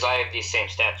 because I have these same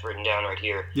stats written down right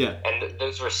here. Yeah. And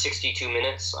those were 62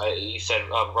 minutes. You said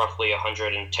roughly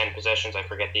 110 possessions. I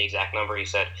forget the exact number you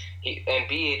said.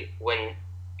 Embiid, when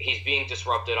he's being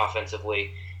disrupted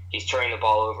offensively, he's turning the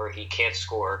ball over, he can't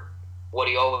score. What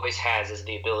he always has is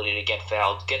the ability to get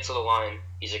fouled, get to the line.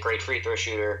 He's a great free throw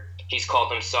shooter. He's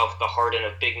called himself the Harden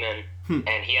of big men,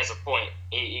 and he has a point.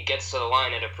 He gets to the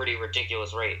line at a pretty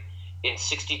ridiculous rate. In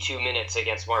 62 minutes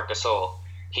against Marc Gasol,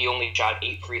 he only shot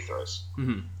 8 free throws,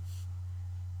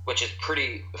 which is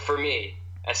pretty, for me,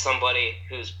 as somebody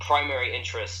whose primary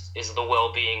interest is the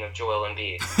well-being of Joel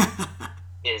Embiid,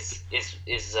 is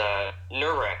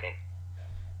nerve-wracking.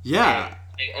 Yeah.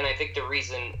 And I think the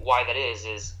reason why that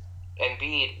is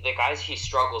Embiid, the guys he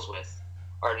struggles with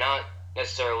are not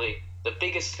necessarily the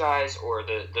biggest guys or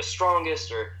the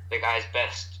strongest or the guys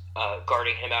best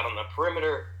guarding him out on the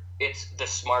perimeter. It's the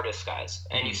smartest guys.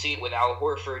 And you see it with Al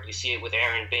Horford, you see it with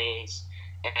Aaron Baines,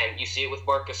 and you see it with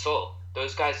Marc Gasol.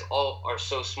 Those guys all are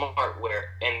so smart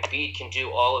where Embiid can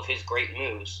do all of his great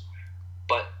moves,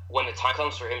 but when the time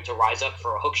comes for him to rise up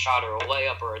for a hook shot or a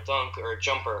layup or a dunk or a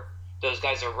jumper, those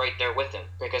guys are right there with him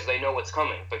because they know what's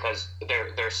coming, because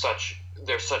they're such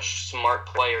smart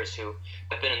players who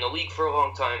have been in the league for a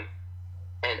long time,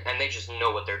 and they just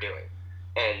know what they're doing.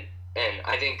 And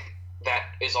I think that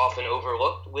is often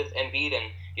overlooked with Embiid. And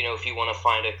if you want to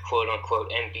find a quote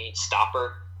unquote Embiid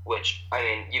stopper, which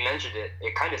you mentioned it,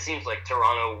 it kind of seems like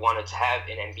Toronto wanted to have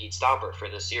an Embiid stopper for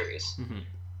this series.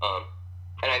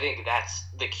 And I think that's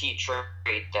the key trait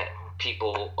that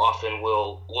people often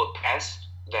will look past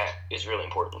that is really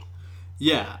important.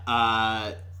 Yeah,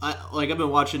 I've been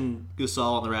watching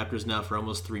Gasol on the Raptors now for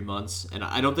almost 3 months, and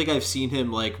I don't think I've seen him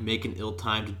make an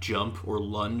ill-timed jump or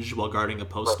lunge while guarding a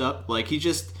post-up.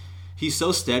 He's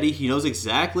so steady. He knows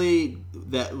exactly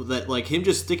that him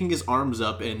just sticking his arms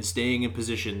up and staying in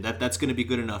position, that's going to be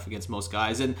good enough against most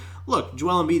guys. And look,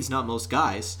 Joel Embiid's not most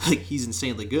guys. He's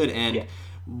insanely good. And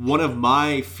one of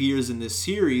my fears in this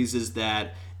series is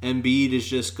that Embiid is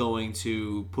just going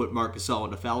to put Marc Gasol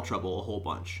into foul trouble a whole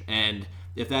bunch. And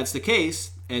if that's the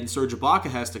case, and Serge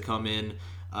Ibaka has to come in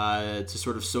to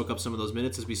sort of soak up some of those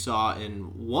minutes, as we saw in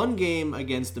one game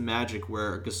against the Magic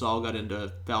where Gasol got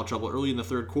into foul trouble early in the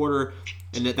third quarter,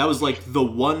 and that was like the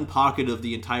one pocket of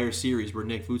the entire series where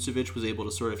Nick Vucevic was able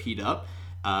to sort of heat up.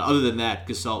 Other than that,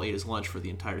 Gasol ate his lunch for the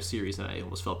entire series, and I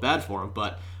almost felt bad for him.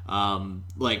 But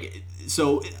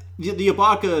so the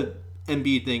Ibaka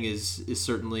Embiid thing is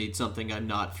certainly something I'm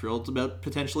not thrilled about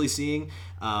potentially seeing.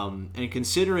 And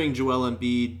considering Joel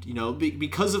Embiid,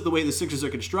 because of the way the Sixers are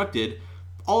constructed,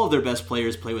 all of their best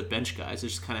players play with bench guys.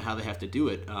 It's just kind of how they have to do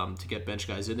it to get bench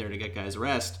guys in there and to get guys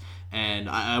rest. And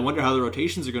I wonder how the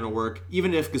rotations are going to work,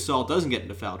 even if Gasol doesn't get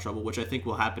into foul trouble, which I think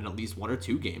will happen at least 1 or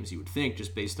 2 games, you would think,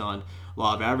 just based on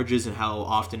law of averages and how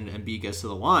often Embiid gets to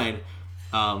the line.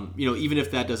 Even if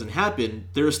that doesn't happen,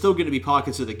 there are still going to be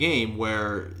pockets of the game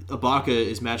where Ibaka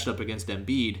is matched up against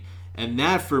Embiid. And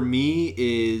that, for me,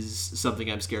 is something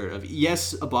I'm scared of.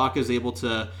 Yes, Ibaka is able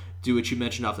to do what you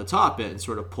mentioned off the top and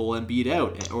sort of pull Embiid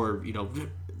out, or,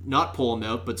 not pull him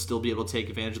out, but still be able to take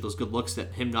advantage of those good looks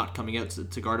that him not coming out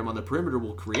to guard him on the perimeter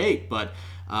will create. But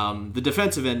the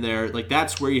defensive end there,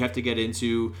 that's where you have to get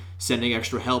into sending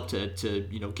extra help to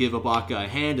give Ibaka a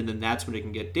hand, and then that's when it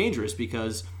can get dangerous,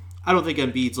 because I don't think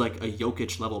Embiid's like a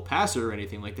Jokic level passer or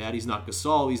anything like that. He's not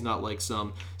Gasol. He's not like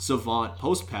some savant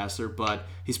post passer, but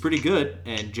he's pretty good.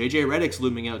 And JJ Redick's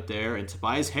looming out there, and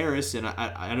Tobias Harris. And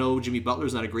I know Jimmy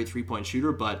Butler's not a great 3-point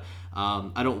shooter, but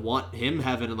I don't want him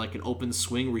having like an open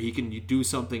swing where he can do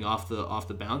something off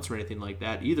the bounce or anything like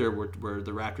that either, where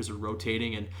the Raptors are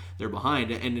rotating and they're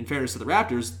behind. And in fairness to the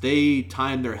Raptors, they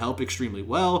time their help extremely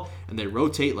well, and they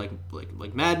rotate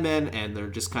like madmen, and they're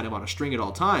just kind of on a string at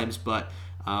all times. But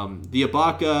the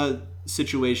Ibaka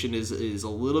situation is a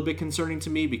little bit concerning to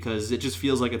me, because it just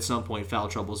feels like at some point foul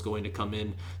trouble is going to come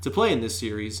in to play in this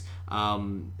series.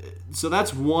 So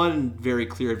that's one very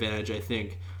clear advantage I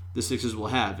think the Sixers will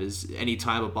have, is any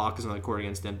time Ibaka's on the court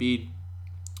against Embiid.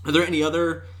 Are there any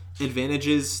other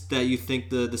advantages that you think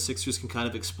the Sixers can kind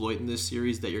of exploit in this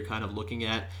series that you're kind of looking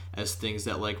at as things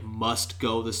that must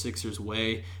go the Sixers'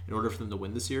 way in order for them to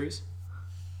win the series?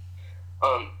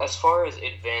 As far as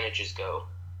advantages go,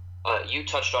 you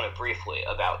touched on it briefly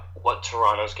about what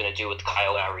Toronto's going to do with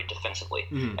Kyle Lowry defensively.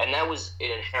 Mm-hmm. And that was an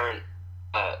inherent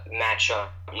matchup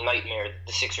nightmare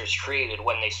the Sixers created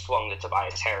when they swung the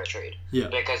Tobias Harris trade. Yeah.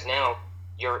 Because now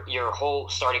your whole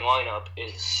starting lineup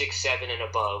is 6'7" and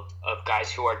above of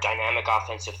guys who are dynamic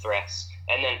offensive threats,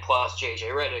 and then plus JJ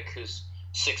Redick, who's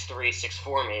 6'3",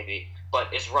 6'4" maybe,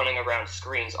 but is running around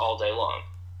screens all day long.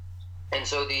 And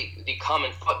so the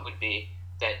common thought would be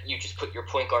that you just put your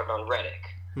point guard on Redick.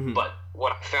 Mm-hmm. But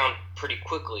what I found pretty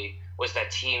quickly was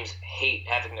that teams hate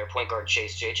having their point guard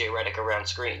chase J.J. Redick around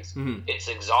screens. Mm-hmm. It's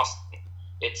exhausting.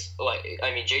 It's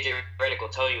J.J. Redick will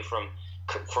tell you from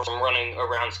running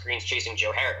around screens chasing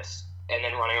Joe Harris and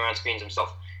then running around screens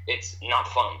himself, it's not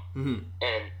fun. Mm-hmm.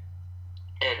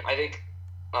 And I think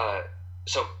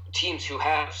so teams who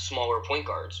have smaller point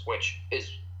guards, which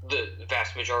is the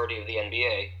vast majority of the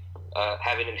NBA,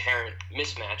 have an inherent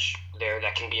mismatch there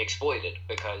that can be exploited,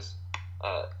 because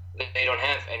they don't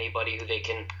have anybody who they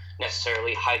can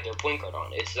necessarily hide their point guard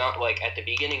on. It's not like at the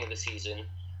beginning of the season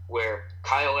where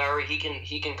Kyle Lowry, he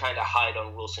can kind of hide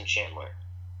on Wilson Chandler.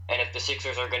 And if the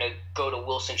Sixers are going to go to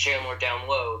Wilson Chandler down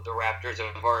low, the Raptors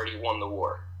have already won the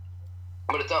war.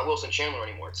 But it's not Wilson Chandler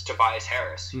anymore. It's Tobias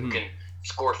Harris, who can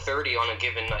score 30 on a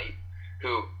given night,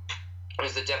 who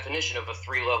is the definition of a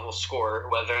 3-level scorer,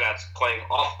 whether that's playing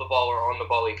off the ball or on the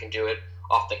ball. He can do it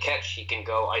off the catch. He can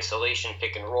go isolation,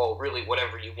 pick and roll, really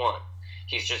whatever you want.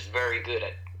 He's just very good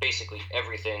at basically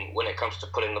everything when it comes to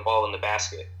putting the ball in the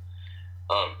basket.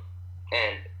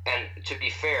 And to be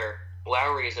fair,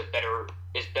 Lowry is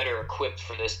better equipped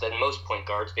for this than most point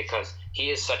guards, because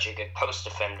he is such a good post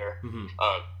defender. Mm-hmm.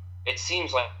 It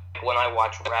seems like when I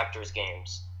watch Raptors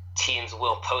games, teams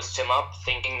will post him up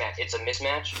thinking that it's a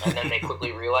mismatch, and then they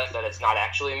quickly realize that it's not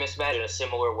actually a mismatch, in a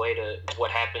similar way to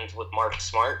what happens with Mark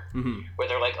Smart, where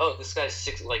they're like, oh, this guy's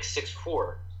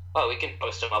 6'4". Oh, we can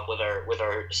post him up with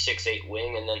our 6'8"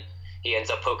 wing, and then he ends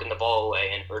up poking the ball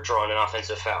away or drawing an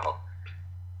offensive foul.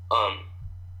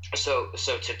 So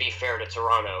to be fair to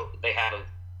Toronto, they have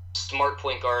a smart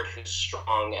point guard who's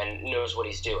strong and knows what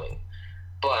he's doing.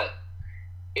 But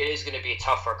it is going to be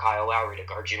tough for Kyle Lowry to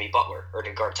guard Jimmy Butler or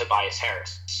to guard Tobias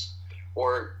Harris,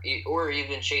 or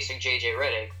even chasing J.J.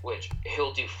 Redick, which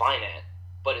he'll do fine at,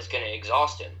 but is going to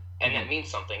exhaust him. And that means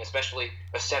something, especially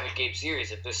a 7-game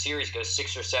series. If the series goes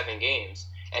 6 or 7 games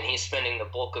and he's spending the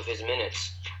bulk of his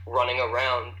minutes running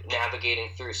around, navigating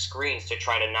through screens to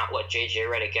try to not let J.J.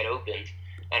 Redick get open,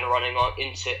 and running on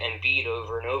into Embiid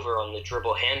over and over on the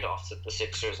dribble handoffs that the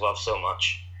Sixers love so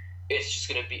much, it's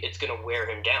going to wear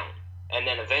him down. And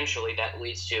then eventually that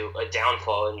leads to a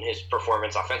downfall in his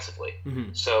performance offensively.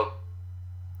 Mm-hmm. So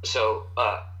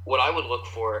what I would look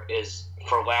for is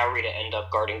for Lowry to end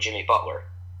up guarding Jimmy Butler.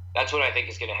 That's what I think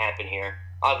is going to happen here.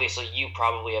 Obviously, you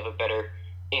probably have a better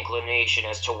inclination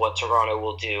as to what Toronto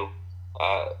will do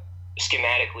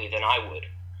schematically than I would.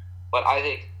 But I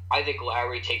think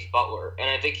Lowry takes Butler, and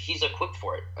I think he's equipped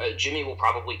for it. Jimmy will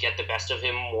probably get the best of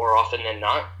him more often than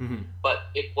not, but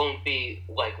it won't be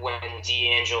like when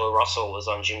D'Angelo Russell was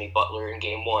on Jimmy Butler in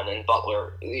Game 1, and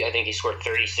Butler, I think he scored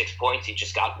 36 points. He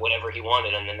just got whatever he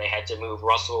wanted, and then they had to move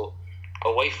Russell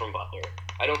away from Butler.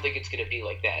 I don't think it's going to be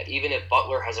like that. Even if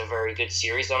Butler has a very good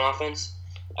series on offense,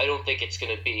 I don't think it's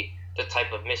going to be the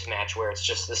type of mismatch where it's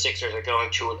just the Sixers are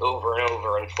going to it over and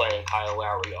over and playing Kyle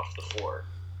Lowry off the floor.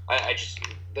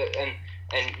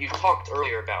 And you talked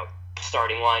earlier about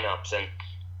starting lineups,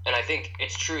 and I think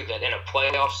it's true that in a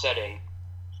playoff setting,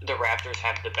 the Raptors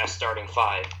have the best starting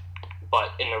five,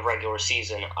 but in the regular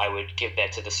season, I would give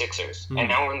that to the Sixers. And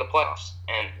now we're in the playoffs,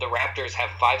 and the Raptors have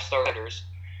 5 starters,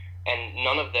 and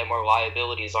none of them are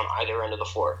liabilities on either end of the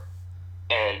floor.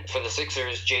 And for the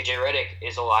Sixers, J.J. Redick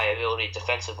is a liability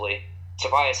defensively.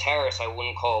 Tobias Harris I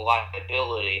wouldn't call a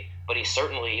liability, but he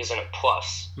certainly isn't a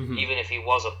plus, even if he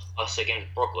was a plus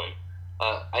against Brooklyn.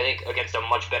 I think against a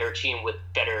much better team with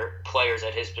better players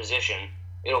at his position,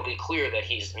 it'll be clear that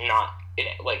he's not,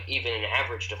 even an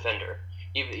average defender.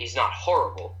 He's not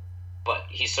horrible, but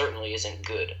he certainly isn't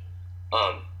good.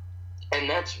 And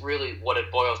that's really what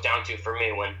it boils down to for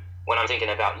me when I'm thinking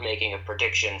about making a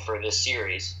prediction for this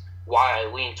series. Why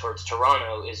I lean towards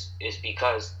Toronto is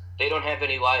because they don't have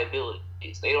any liabilities.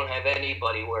 They don't have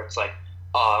anybody where it's like,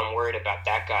 oh, I'm worried about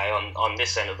that guy on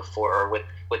this end of the floor or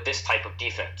with this type of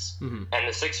defense. And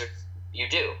the Sixers, you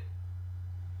do.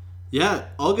 Yeah,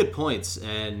 all good points,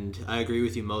 and I agree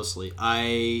with you mostly.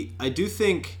 I do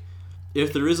think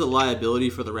if there is a liability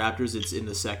for the Raptors, it's in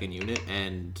the second unit,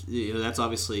 and that's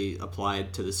obviously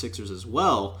applied to the Sixers as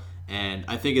well. And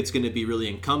I think it's going to be really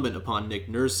incumbent upon Nick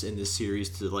Nurse in this series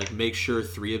to make sure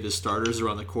 3 of his starters are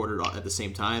on the court at the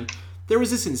same time. There was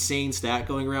this insane stat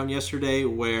going around yesterday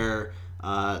where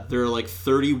there are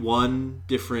 31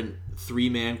 different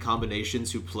 3-man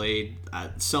combinations who played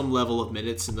at some level of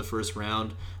minutes in the first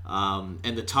round,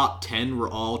 and the top 10 were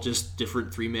all just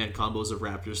different 3-man combos of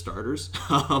Raptors starters.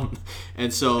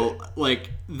 And so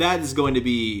that is going to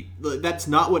be, that's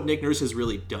not what Nick Nurse has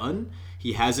really done.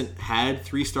 He hasn't had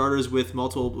 3 starters with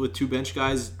 2 bench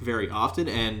guys very often,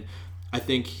 and I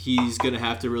think he's going to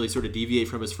have to really sort of deviate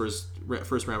from his first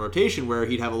round rotation, where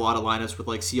he'd have a lot of lineups with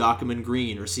Siakam and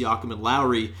Green or Siakam and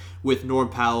Lowry with Norm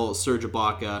Powell, Serge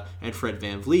Ibaka, and Fred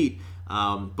VanVleet.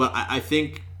 But I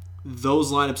think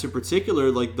those lineups in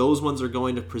particular, those ones are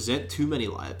going to present too many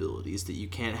liabilities that you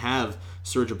can't have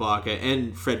Serge Ibaka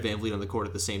and Fred VanVleet on the court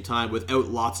at the same time without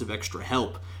lots of extra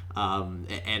help.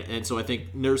 And so I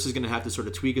think Nurse is going to have to sort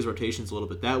of tweak his rotations a little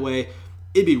bit that way.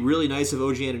 It'd be really nice if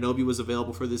OG Anunoby was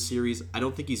available for this series. I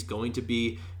don't think he's going to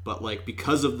be, but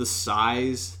because of the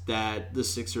size that the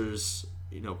Sixers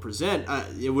present,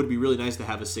 it would be really nice to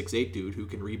have a 6'8" dude who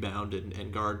can rebound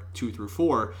and guard 2 through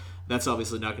 4. That's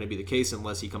obviously not going to be the case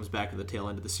unless he comes back at the tail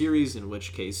end of the series, in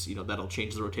which case that'll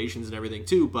change the rotations and everything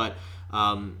too. But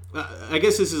I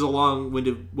guess this is a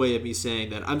long-winded way of me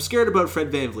saying that I'm scared about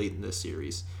Fred VanVleet in this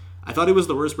series. I thought he was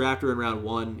the worst Raptor in round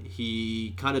 1.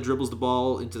 He kind of dribbles the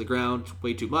ball into the ground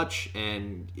way too much,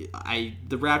 and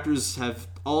the Raptors have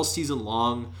all season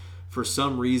long, for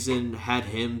some reason, had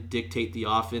him dictate the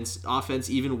offense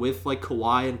even with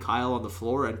Kawhi and Kyle on the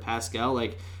floor and Pascal.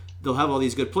 They'll have all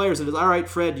these good players, and it's all right,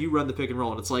 Fred, you run the pick and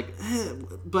roll, and it's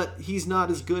but he's not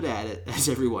as good at it as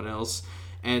everyone else.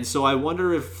 And so I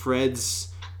wonder if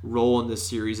Fred's role in this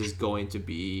series is going to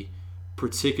be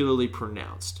particularly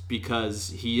pronounced, because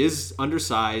he is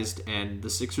undersized and the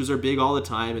Sixers are big all the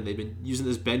time, and they've been using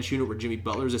this bench unit where Jimmy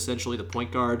Butler is essentially the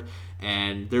point guard,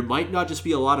 and there might not just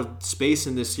be a lot of space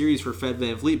in this series for Fred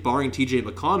VanVleet, barring TJ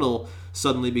McConnell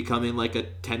suddenly becoming a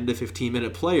 10 to 15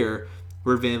 minute player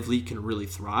where VanVleet can really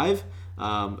thrive.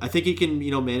 I think he can,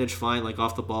 manage fine,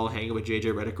 off the ball, hanging with JJ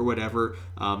Redick or whatever,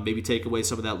 maybe take away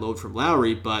some of that load from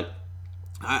Lowry, but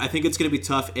I think it's going to be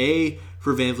tough, A,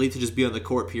 for VanVleet to just be on the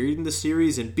court, period, in this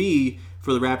series, and B,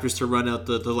 for the Raptors to run out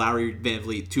the Lowry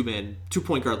VanVleet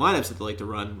 2-point guard lineups that they like to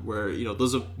run, where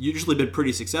those have usually been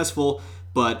pretty successful,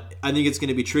 But I think it's going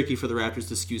to be tricky for the Raptors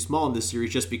to skew small in this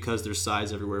series just because there's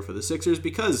size everywhere for the Sixers,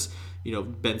 because,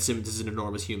 Ben Simmons is an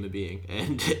enormous human being.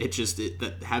 And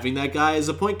that having that guy as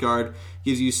a point guard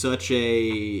gives you such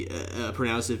a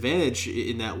pronounced advantage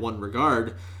in that one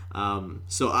regard.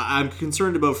 So I'm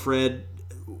concerned about Fred.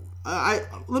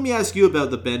 Let me ask you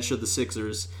about the bench of the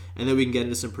Sixers, and then we can get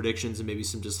into some predictions and maybe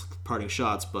some just parting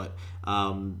shots. But,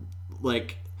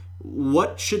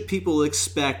 what should people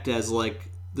expect as,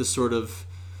 the sort of...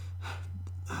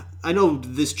 I know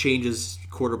this changes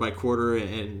quarter by quarter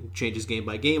and changes game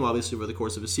by game, obviously, over the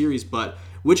course of a series, but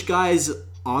which guys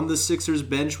on the Sixers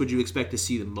bench would you expect to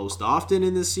see the most often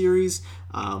in this series?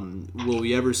 Will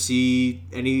we ever see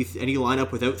any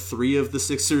lineup without 3 of the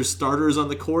Sixers starters on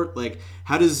the court?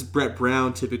 How does Brett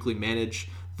Brown typically manage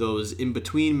those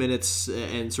in-between minutes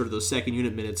and sort of those second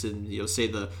unit minutes in, say,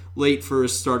 the late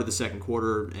first, start of the second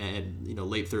quarter, and,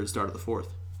 late third, start of the fourth?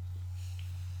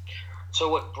 So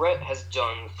what Brett has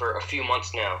done for a few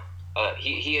months now,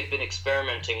 he had been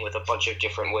experimenting with a bunch of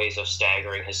different ways of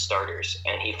staggering his starters,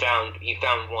 and he found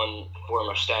one form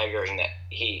of staggering that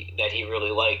he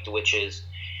really liked, which is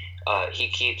he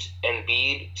keeps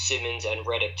Embiid, Simmons, and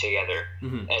Redick together,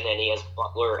 and then he has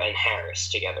Butler and Harris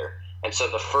together. And so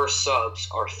the first subs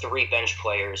are 3 bench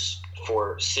players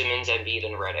for Simmons, Embiid,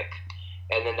 and Redick,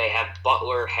 and then they have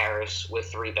Butler, Harris with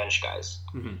 3 bench guys,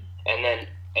 and then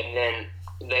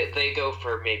they go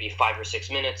for maybe 5 or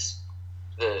 6 minutes.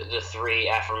 The 3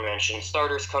 aforementioned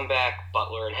starters come back,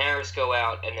 Butler and Harris go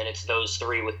out, and then it's those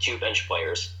 3 with 2 bench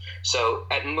players. So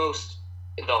at most,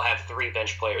 they'll have 3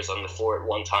 bench players on the floor at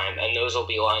one time, and those will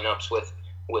be lineups with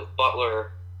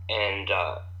Butler and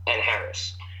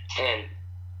Harris. And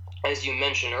as you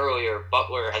mentioned earlier,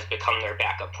 Butler has become their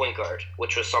backup point guard,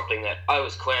 which was something that I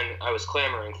was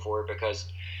clamoring for,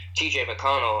 because TJ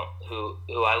McConnell, who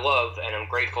I love and I'm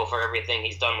grateful for everything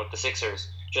he's done with the Sixers,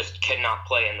 just cannot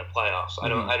play in the playoffs.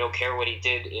 I don't care what he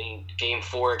did in Game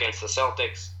 4 against the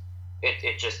Celtics.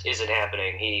 It just isn't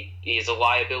happening. He is a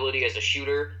liability as a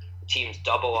shooter. Teams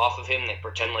double off of him. They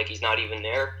pretend like he's not even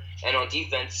there. And on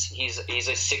defense, he's a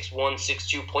 6'1",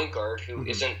 6'2" point guard who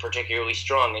isn't particularly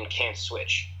strong and can't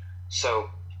switch. So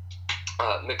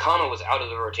McConnell was out of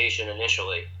the rotation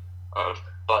initially,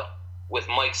 but with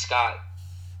Mike Scott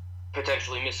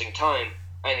potentially missing time,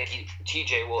 I think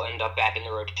TJ will end up back in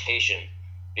the rotation,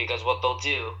 because what they'll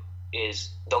do is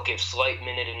they'll give slight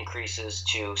minute increases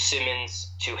to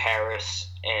Simmons, to Harris,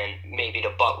 and maybe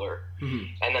to Butler.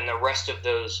 And then the rest of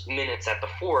those minutes at the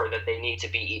 4 that they need to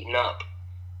be eaten up,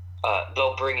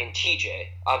 they'll bring in TJ.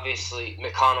 Obviously,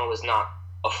 McConnell is not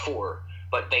a 4,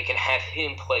 but they can have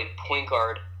him play point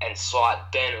guard and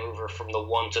slot Ben over from the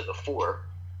 1 to the 4,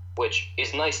 which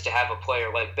is nice to have a player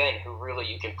like Ben who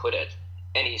really you can put at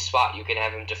any spot. You can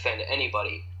have him defend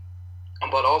anybody.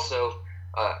 But also,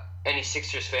 any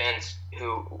Sixers fans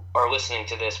who are listening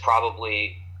to this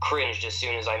probably cringed as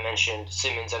soon as I mentioned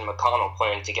Simmons and McConnell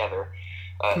playing together.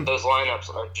 Those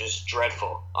lineups are just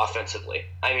dreadful offensively.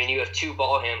 I mean, you have 2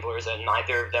 ball handlers and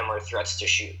neither of them are threats to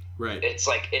shoot. Right. It's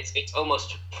it's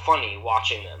almost funny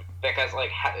watching them, because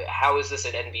how is this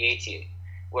an NBA team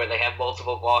where they have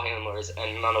multiple ball handlers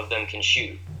and none of them can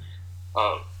shoot?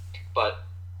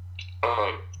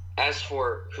 As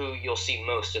for who you'll see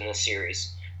most in this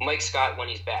series, Mike Scott, when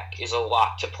he's back, is a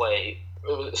lock to play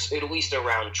at least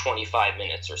around 25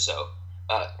 minutes or so.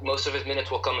 Most of his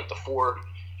minutes will come at the 4.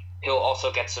 He'll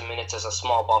also get some minutes as a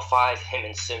small ball 5. Him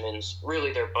and Simmons,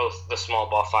 really, they're both the small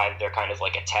ball 5. They're kind of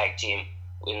like a tag team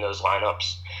in those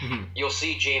lineups. You'll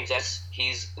see James S.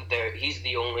 He's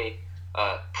the only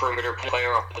perimeter player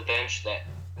off the bench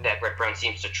that Brett Brown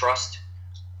seems to trust.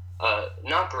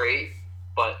 Not great,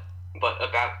 but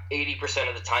about 80%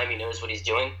 of the time he knows what he's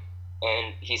doing,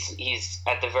 and he's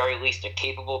at the very least a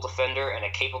capable defender and a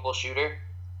capable shooter.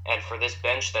 And for this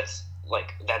bench, that's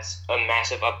a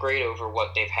massive upgrade over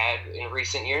what they've had in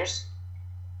recent years.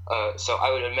 So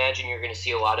I would imagine you're going to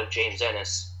see a lot of James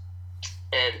Ennis.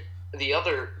 And the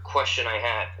other question I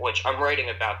have, which I'm writing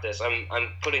about this, I'm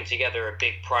putting together a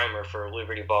big primer for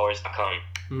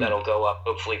LibertyBallers.com that'll go up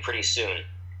hopefully pretty soon,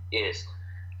 is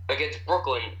against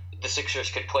Brooklyn, the Sixers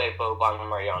could play Boban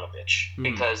and Marjanovic,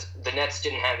 because the Nets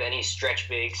didn't have any stretch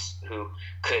bigs who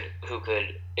could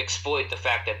exploit the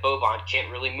fact that Boban can't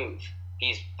really move.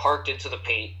 He's parked into the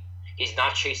paint. He's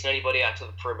not chasing anybody out to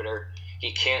the perimeter.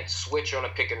 He can't switch on a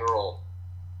pick and roll.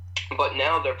 But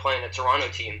now they're playing a Toronto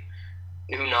team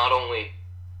who not only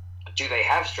do they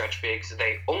have stretch bigs,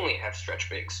 they only have stretch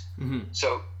bigs.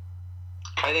 So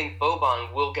I think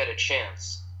Boban will get a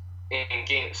chance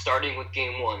starting with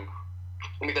game 1,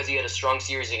 because he had a strong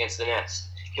series against the Nets.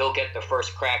 He'll get the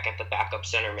first crack at the backup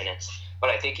center minutes. but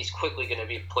I think he's quickly going to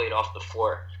be played off the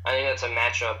floor. I think that's a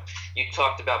matchup you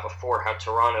talked about before, how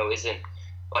Toronto isn't,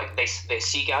 like, they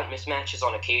seek out mismatches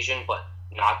on occasion, but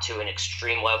not to an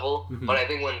extreme level. Mm-hmm. But I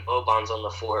think when Boban's on the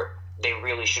floor, they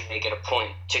really should make it a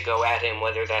point to go at him,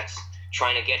 whether that's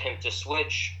trying to get him to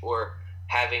switch or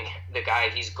having the guy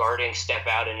he's guarding step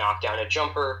out and knock down a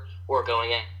jumper, or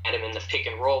going at him in the pick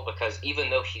and roll, because even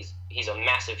though he's a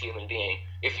massive human being,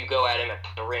 if you go at him at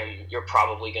the rim, you're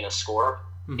probably going to score.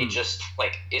 Mm-hmm. It just,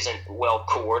 like, isn't well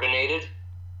coordinated,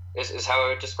 is how I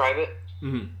would describe it.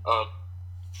 Mm-hmm.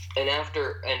 And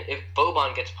if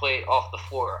Boban gets played off the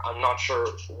floor, I'm not sure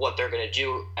what they're going to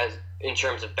do in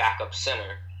terms of backup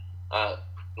center.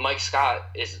 Mike Scott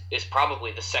is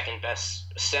probably the second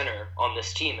best center on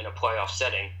this team in a playoff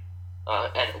setting,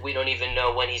 and we don't even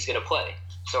know when he's going to play.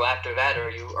 So after that, are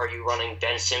you running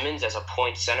Ben Simmons as a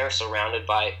point center surrounded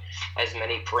by as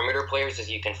many perimeter players as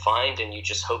you can find, and you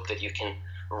just hope that you can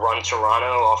run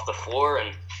Toronto off the floor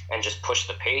and just push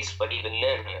the pace? But even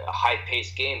then, a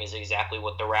high-paced game is exactly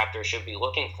what the Raptors should be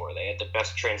looking for. They had the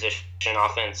best transition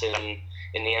offense in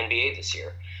the NBA this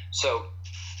year. So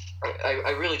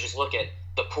I really just look at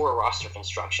the poor roster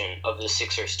construction of the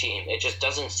Sixers team. It just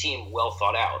doesn't seem well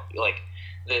thought out. Like,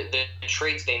 the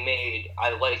trades they made,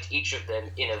 I liked each of them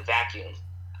in a vacuum.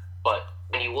 But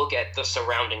when you look at the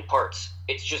surrounding parts,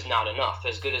 it's just not enough.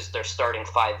 As good as their starting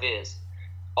five is,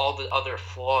 all the other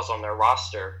flaws on their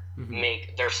roster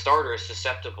make their starters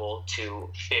susceptible to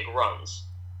big runs.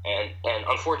 And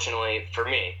unfortunately for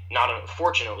me, not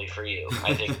unfortunately for you,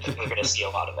 I think we're going to see a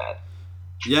lot of that.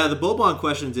 Yeah, the Boban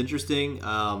question is interesting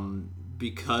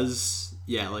because,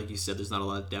 yeah, like you said, there's not a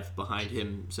lot of depth behind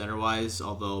him center-wise,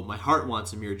 although my heart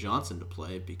wants Amir Johnson to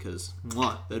play because,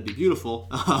 that'd be beautiful.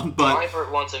 But my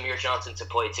heart wants Amir Johnson to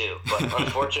play too, but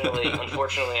unfortunately,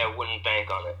 I wouldn't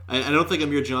bank on it. I don't think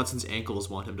Amir Johnson's ankles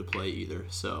want him to play either,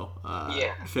 so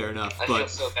fair enough. I feel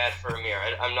so bad for Amir.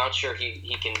 I'm not sure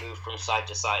he can move from side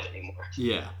to side anymore.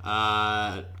 Yeah,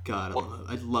 God,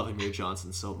 I love Amir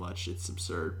Johnson so much. It's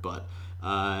absurd, but...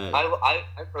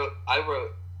 I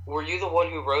wrote. Were you the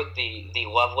one who wrote the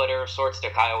love letter of sorts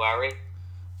to Kyle Lowry?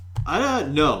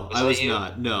 No, I was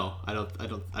not. No, I don't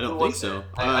think so.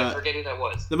 I forget who that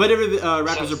was. That might have been the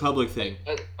Raptors Republic thing.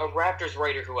 A Raptors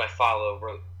writer who I follow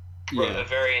wrote a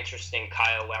very interesting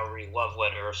Kyle Lowry love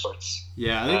letter of sorts.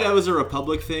 Yeah, I think that was a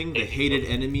Republic thing. The hated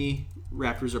enemy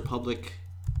Raptors Republic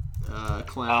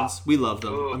clowns. We love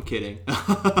them. I'm kidding.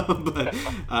 But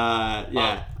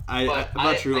yeah. I'm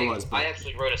not sure who it was. But I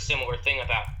actually wrote a similar thing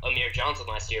about Amir Johnson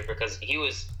last year because he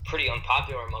was pretty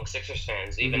unpopular among Sixers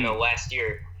fans, even though last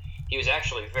year he was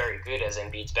actually very good as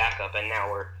Embiid's backup, and now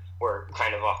we're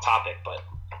kind of off topic.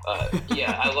 But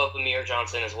yeah, I love Amir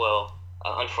Johnson as well.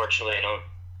 Unfortunately, I don't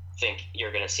think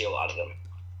you're going to see a lot of them.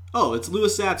 Oh, it's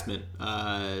Louis Satzman.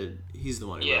 He's the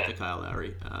one who wrote the Kyle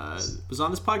Lowry. Was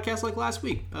on this podcast like last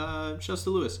week. Shouts to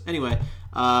Louis. Anyway,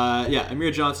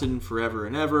 Amir Johnson forever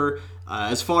and ever.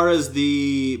 As far as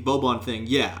the Boban thing,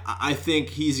 I think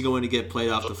he's going to get played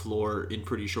off the floor in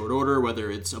pretty short order, whether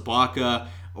it's Ibaka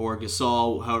or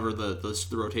Gasol, however the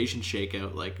rotation shake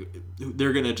out. Like,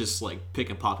 they're going to just like pick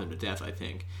and pop him to death, I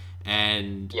think.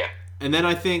 And then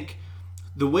I think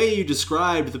the way you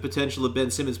described the potential of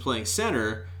Ben Simmons playing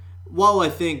center, while I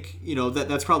think,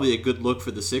 that's probably a good look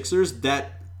for the Sixers,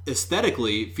 that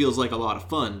aesthetically feels like a lot of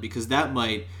fun because that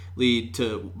might lead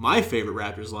to my favorite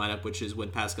Raptors lineup, which is when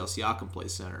Pascal Siakam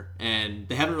plays center. And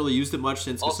they haven't really used it much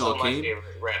since Gasol came. Also my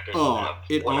favorite Raptors lineup.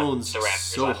 It owns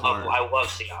so hard. I love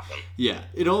Siakam. Yeah,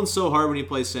 it owns so hard when he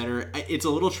plays center. It's a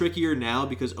little trickier now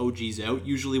because OG's out.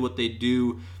 Usually what they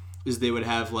do is they would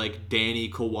have like Danny,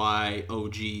 Kawhi,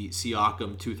 OG,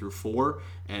 Siakam 2 through 4,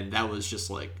 and that was just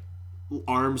like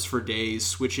arms for days,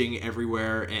 switching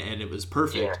everywhere, and it was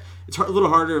perfect. Yeah. It's a little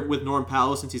harder with Norm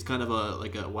Powell since he's kind of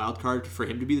a wild card for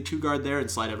him to be the 2 guard there and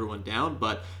slide everyone down.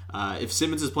 But if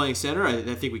Simmons is playing center, I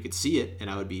think we could see it, and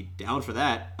I would be down for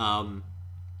that.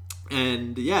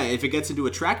 And yeah, if it gets into a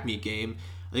track meet game,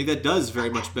 I think that does very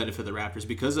much benefit the Raptors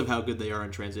because of how good they are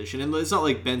in transition. And it's not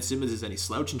like Ben Simmons is any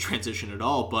slouch in transition at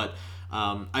all, but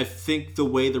I think the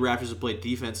way the Raptors have played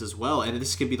defense as well, and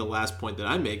this can be the last point that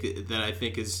I make that I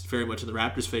think is very much in the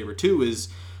Raptors' favor too, is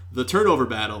the turnover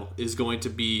battle is going to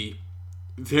be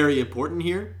very important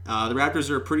here. The Raptors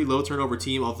are a pretty low turnover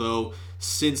team, although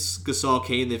since Gasol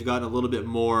came, they've gotten a little bit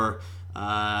more,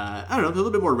 a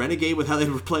little bit more renegade with how they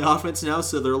play offense now,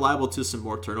 so they're liable to some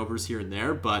more turnovers here and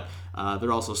there, but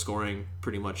they're also scoring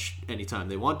pretty much anytime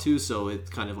they want to, so it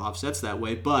kind of offsets that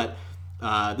way. But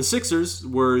the Sixers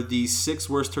were the 6th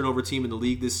worst turnover team in the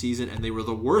league this season, and they were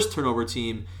the worst turnover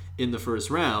team in the first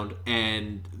round,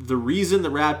 and the reason the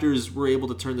Raptors were able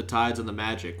to turn the tides on the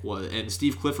Magic was, and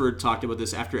Steve Clifford talked about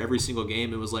this after every single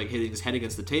game, it was like hitting his head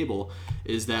against the table,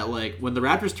 is that like when the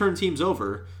Raptors turn teams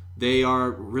over, they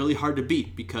are really hard to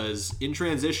beat because in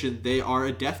transition they are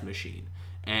a death machine.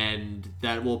 And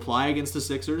that will apply against the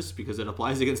Sixers because it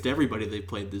applies against everybody they've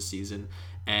played this season.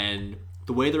 And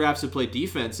the way the Raps have played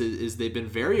defense is they've been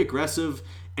very aggressive.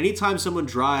 Anytime someone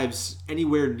drives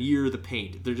anywhere near the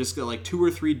paint, they're just got like 2 or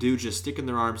 3 dudes just sticking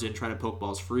their arms in, trying to poke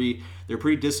balls free. They're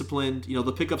pretty disciplined. You know,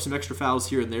 they'll pick up some extra fouls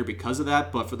here and there because of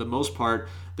that, but for the most part,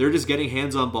 they're just getting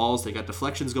hands on balls. They got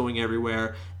deflections going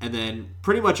everywhere, and then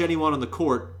pretty much anyone on the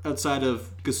court outside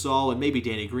of Gasol and maybe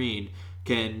Danny Green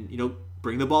can, you know,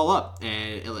 bring the ball up,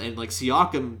 and like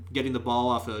Siakam getting the ball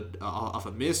off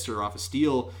a miss or off a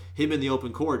steal, him in the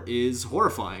open court is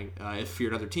horrifying. If you're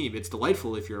another team, it's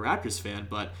delightful if you're a Raptors fan,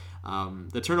 but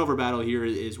the turnover battle here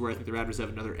is where I think the Raptors have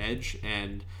another edge.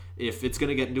 And if it's going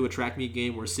to get into a track meet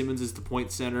game where Simmons is the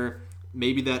point center,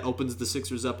 maybe that opens the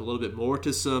Sixers up a little bit more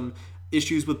to some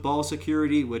issues with ball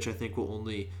security, which I think will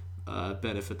only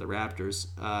benefit the Raptors.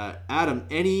 Adam,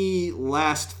 any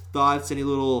last thoughts? Any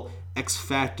little X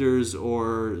factors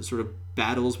or sort of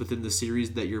battles within the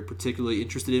series that you're particularly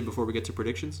interested in before we get to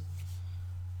predictions?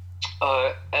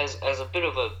 As a bit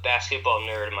of a basketball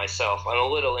nerd myself, I'm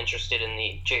a little interested in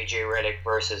the J.J. Redick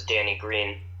versus Danny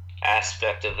Green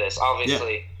aspect of this.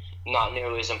 Obviously, not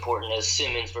nearly as important as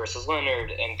Simmons versus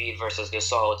Leonard, Embiid versus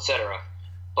Gasol, etc.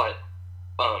 But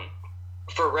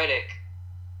for Redick,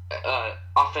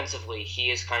 offensively,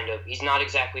 he's not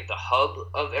exactly the hub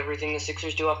of everything the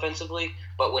Sixers do offensively,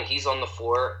 but when he's on the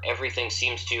floor, everything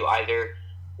seems to either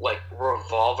like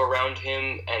revolve around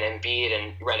him and Embiid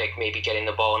and Redick maybe getting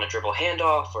the ball in a dribble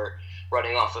handoff or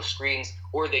running off of screens,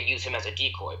 or they use him as a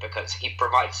decoy because he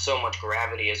provides so much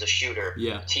gravity as a shooter.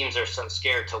 Yeah. Teams are so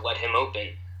scared to let him open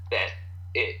that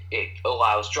it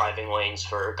allows driving lanes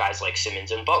for guys like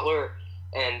Simmons and Butler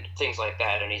and things like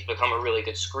that, and he's become a really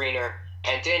good screener.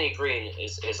 And Danny Green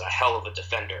is a hell of a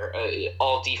defender,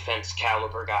 all defense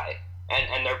caliber guy,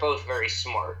 and they're both very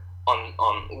smart on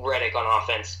Redick on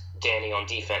offense, Danny on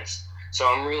defense. So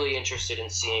I'm really interested in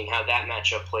seeing how that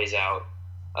matchup plays out,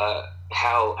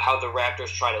 how the Raptors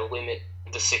try to limit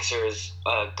the Sixers'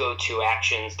 go-to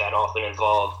actions that often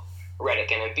involve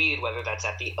Redick and Embiid, whether that's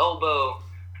at the elbow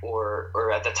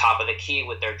or at the top of the key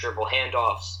with their dribble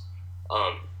handoffs.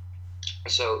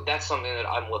 So that's something that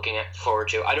I'm looking forward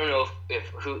to. I don't know if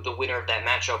who the winner of that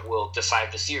matchup will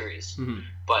decide the series,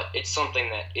 but it's something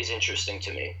that is interesting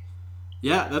to me.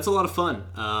 Yeah, that's a lot of fun.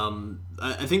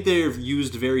 I think they're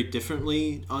used very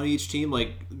differently on each team.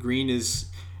 Like Green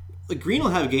will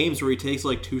have games where he takes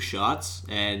like 2 shots,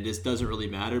 and this doesn't really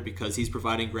matter because he's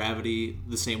providing gravity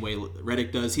the same way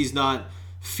Redick does. He's not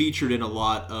featured in a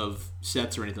lot of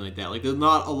sets or anything like that. Like there's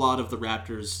not a lot of the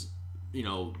Raptors, you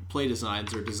know, play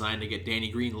designs are designed to get Danny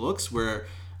Green looks, where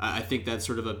I think that's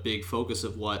sort of a big focus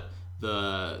of what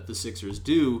the Sixers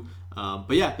do.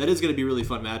 But yeah, that is going to be a really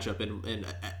fun matchup.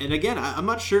 And again, I'm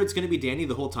not sure it's going to be Danny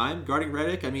the whole time guarding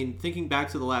Redick. I mean, thinking back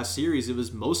to the last series, it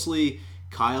was mostly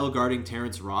Kyle guarding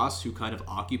Terrence Ross, who kind of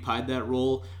occupied that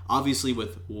role, obviously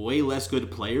with way less good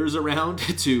players around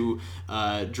to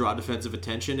draw defensive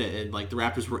attention. And like the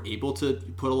Raptors were able to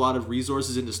put a lot of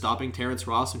resources into stopping Terrence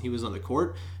Ross when he was on the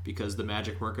court because the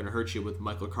Magic weren't going to hurt you with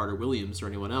Michael Carter-Williams or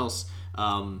anyone else.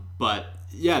 But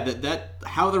yeah, that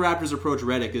how the Raptors approach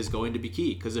Redick is going to be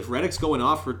key, because if Redick's going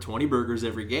off for 20 burgers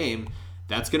every game,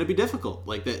 that's going to be difficult.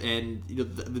 Like that, and you know,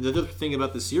 the other thing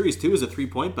about the series too is a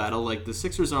 3-point battle. Like the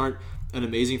Sixers aren't an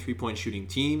amazing 3-point shooting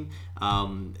team,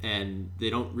 and they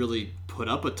don't really put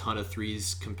up a ton of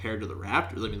threes compared to the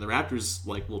Raptors. I mean, the Raptors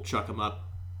like will chuck them up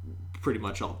pretty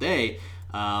much all day.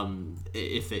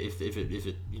 If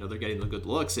it you know, they're getting the good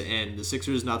looks, and the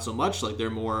Sixers not so much. Like they're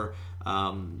more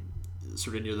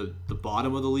sort of near the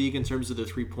bottom of the league in terms of the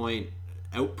 3-point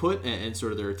output and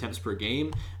sort of their attempts per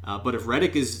game. But if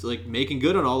Redick is like making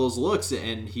good on all those looks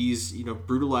and he's, you know,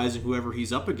 brutalizing whoever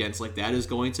he's up against, like that is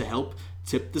going to help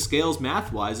tip the scales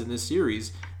math-wise in this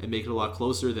series and make it a lot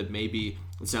closer than maybe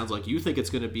it sounds like you think it's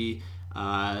going to be.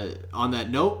 On that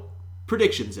note,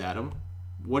 predictions, Adam.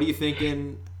 What are you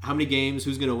thinking? How many games?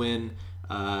 Who's going to win?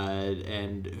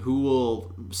 And who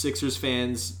will Sixers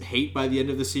fans hate by the end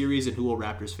of the series, and who will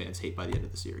Raptors fans hate by the end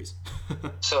of the series?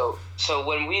 So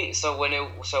when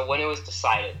it was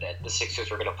decided that the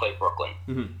Sixers were going to play Brooklyn,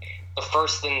 the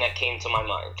first thing that came to my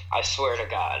mind, I swear to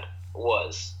God,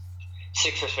 was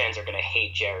Sixers fans are going to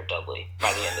hate Jared Dudley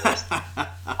by the end of this.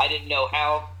 I didn't know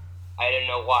how, I didn't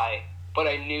know why, but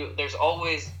I knew there's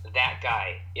always that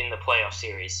guy in the playoff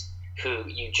series who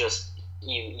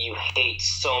you hate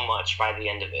so much by the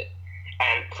end of it.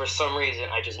 And for some reason,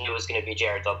 I just knew it was going to be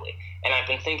Jared Dudley. And I've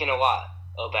been thinking a lot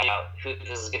about who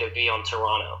this is going to be on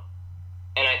Toronto.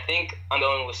 And I think I'm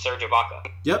going with Serge Ibaka.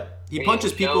 Yep, he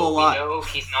punches people a lot. We know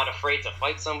he's not afraid to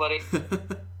fight somebody.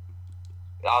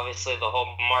 Obviously, the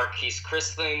whole Marquise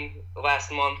Chris thing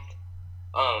last month.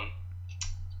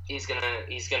 He's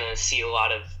gonna see a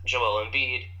lot of Joel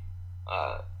Embiid.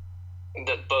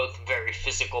 Both very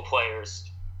physical players.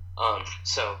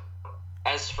 So,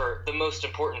 as for the most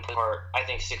important part, I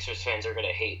think Sixers fans are going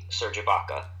to hate Serge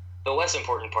Ibaka. The less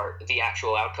important part, the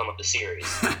actual outcome of the series.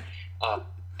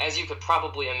 As you could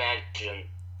probably imagine,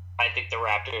 I think the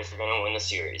Raptors are going to win the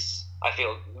series. I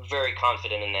feel very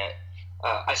confident in that.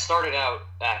 I started out,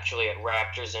 actually, at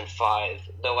Raptors in 5.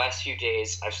 The last few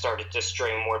days, I've started to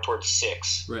stray more towards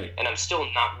 6. Right. And I'm still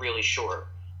not really sure.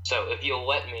 So if you'll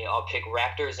let me, I'll pick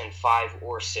Raptors in 5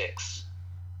 or 6.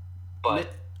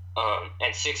 But,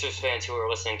 and Sixers fans who are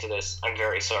listening to this, I'm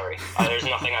very sorry. There's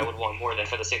nothing I would want more than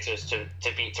for the Sixers to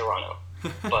beat Toronto.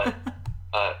 But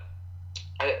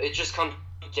it just comes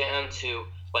down to,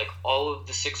 like, all of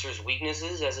the Sixers'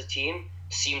 weaknesses as a team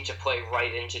seem to play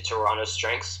right into Toronto's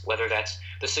strengths, whether that's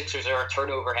the Sixers are a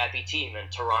turnover-happy team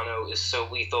and Toronto is so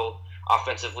lethal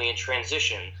offensively in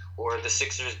transition, or the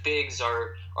Sixers' bigs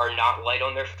are not light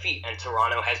on their feet and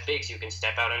Toronto has bigs who can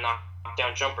step out and knock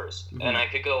down jumpers. Mm-hmm. And I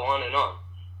could go on and on.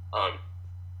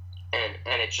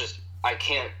 And it just, I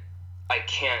can't,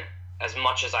 as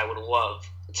much as I would love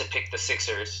to pick the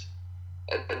Sixers,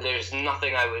 there's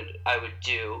nothing I would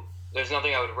do, there's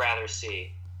nothing I would rather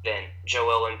see than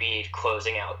Joel Embiid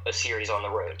closing out a series on the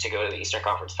road to go to the Eastern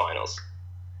Conference Finals.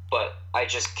 But I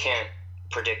just can't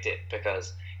predict it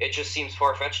because it just seems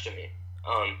far-fetched to me.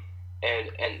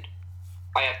 And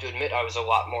I have to admit I was a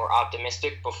lot more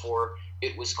optimistic before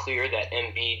it was clear that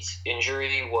Embiid's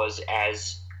injury was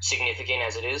as significant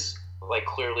as it is. Like,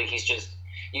 clearly he's just,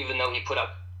 even though he put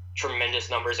up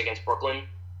tremendous numbers against Brooklyn,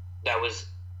 that was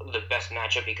the best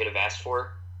matchup he could have asked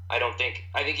for. I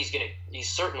think he's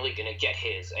certainly gonna get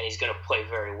his, and he's gonna play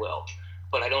very well.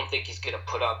 But I don't think he's gonna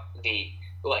put up the,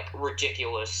 like,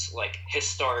 ridiculous, like,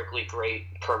 historically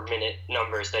great per minute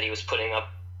numbers that he was putting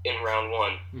up in round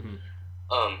 1. Mm-hmm.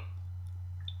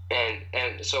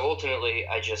 And so ultimately,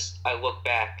 I look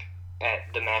back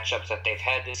at the matchups that they've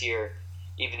had this year,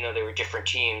 even though they were different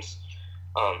teams,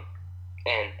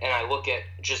 and I look at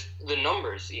just the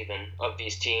numbers even of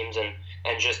these teams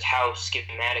and just how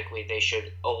schematically they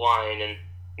should align and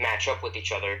match up with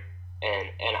each other.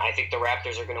 And I think the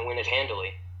Raptors are going to win it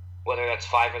handily. Whether that's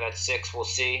 5 or that's 6, we'll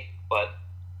see. But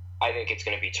I think it's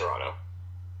going to be Toronto.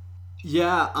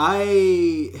 Yeah,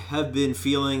 I have been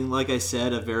feeling, like I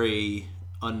said, a very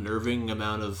unnerving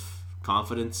amount of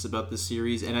confidence about this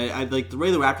series. And I like the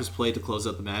way the Raptors played to close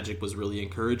out the Magic was really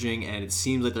encouraging. And it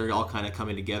seems like they're all kind of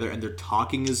coming together. And they're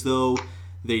talking as though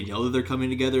they know that they're coming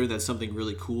together, that something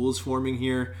really cool is forming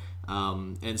here.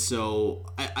 And so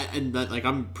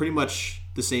I'm pretty much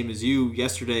the same as you.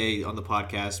 Yesterday on the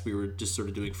podcast, we were just sort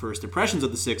of doing first impressions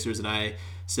of the Sixers, and I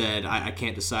said I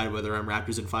can't decide whether I'm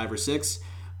Raptors in 5 or 6.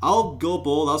 I'll go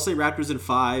bold. I'll say Raptors in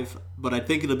 5, but I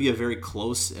think it'll be a very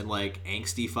close and, like,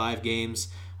 angsty 5 games.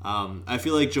 I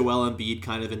feel like Joel Embiid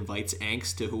kind of invites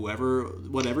angst to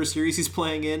whatever series he's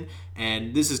playing in,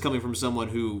 and this is coming from someone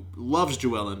who loves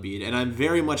Joel Embiid, and I'm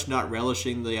very much not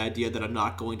relishing the idea that I'm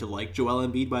not going to like Joel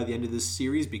Embiid by the end of this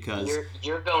series because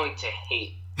you're going to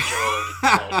hate Joel Embiid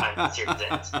by the time the series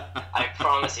ends. I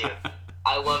promise you.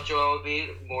 I love Joel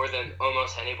Embiid more than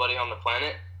almost anybody on the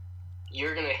planet.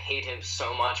 You're going to hate him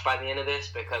so much by the end of this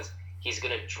because he's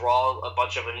going to draw a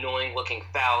bunch of annoying-looking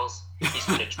fouls. He's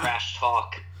going to trash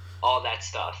talk, all that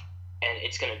stuff, and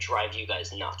it's going to drive you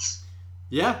guys nuts.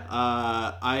 Yeah,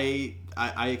 I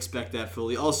expect that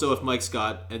fully. Also, if Mike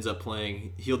Scott ends up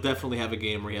playing, he'll definitely have a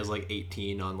game where he has like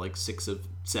 18 on like 6 of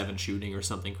 7 shooting or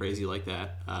something crazy like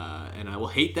that, and I will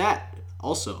hate that.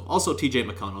 Also, TJ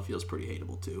McConnell feels pretty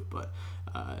hateable too, but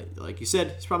like you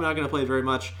said, he's probably not going to play very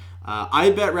much. I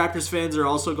bet Raptors fans are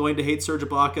also going to hate Serge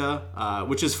Ibaka,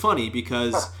 which is funny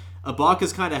because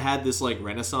Ibaka's kind of had this like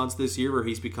renaissance this year where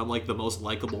he's become like the most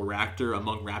likable Raptor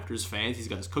among Raptors fans. He's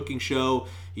got his cooking show.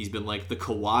 He's been like the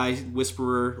Kawhi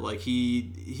whisperer. Like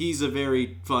he's a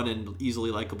very fun and easily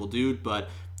likable dude, but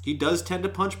he does tend to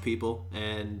punch people,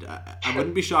 and I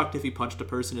wouldn't be shocked if he punched a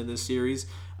person in this series.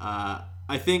 I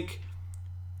don't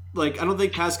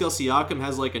think Pascal Siakam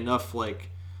has like enough, like,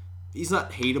 he's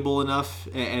not hateable enough,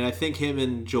 and I think him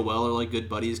and Joel are like good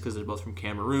buddies because they're both from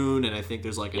Cameroon, and I think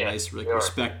there's like a nice like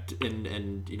respect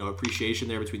and appreciation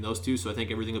there between those two, so I think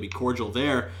everything will be cordial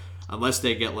there. unless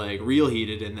they get like real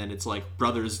heated and then it's like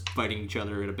brothers fighting each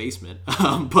other in a basement.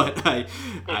 But I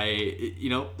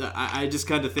just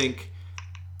kind of think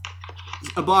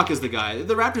Ibaka's the guy.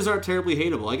 The Raptors aren't terribly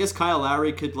hateable. I guess Kyle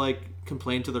Lowry could like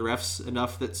complain to the refs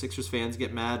enough that Sixers fans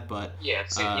get mad, but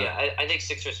I think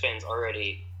Sixers fans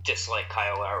already dislike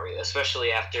Kyle Lowry,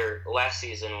 especially after last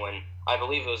season when I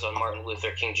believe it was on Martin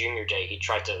Luther King Jr. Day, he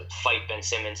tried to fight Ben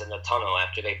Simmons in the tunnel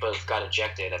after they both got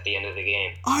ejected at the end of the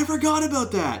game. I forgot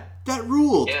about that. That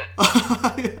ruled. Yeah.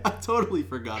 I totally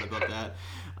forgot about that.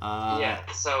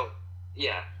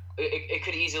 It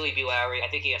could easily be Lowry. I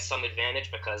think he has some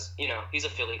advantage because, he's a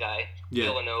Philly guy. Yeah.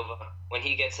 Villanova, when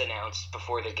he gets announced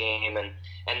before the game and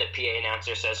the PA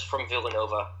announcer says from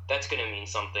Villanova, that's going to mean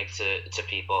something to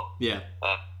people. Yeah.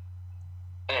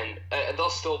 And they'll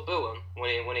still boo him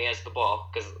when he has the ball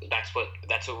because that's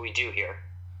what we do here.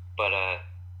 But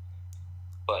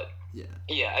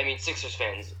yeah, I mean, Sixers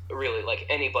fans really, like,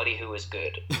 anybody who is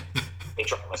good, they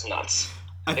drive us nuts.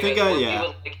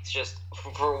 It's just,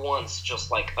 for once,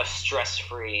 just like a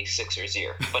stress-free Sixers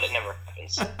year, but it never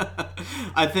happens.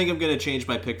 I think I'm going to change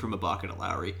my pick from Ibaka to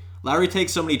Lowry. Lowry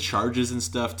takes so many charges and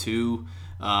stuff, too.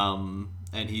 And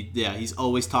he's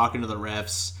always talking to the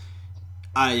refs.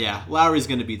 Lowry's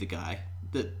going to be the guy.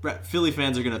 The Philly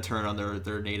fans are going to turn on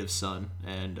their native son,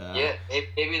 and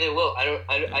maybe they will.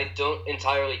 I don't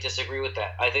entirely disagree with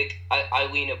that. I think I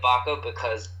lean Ibaka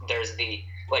because there's I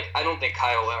don't think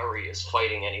Kyle Lowry is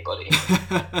fighting anybody.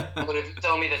 But if you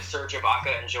tell me that Serge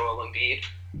Ibaka and Joel Embiid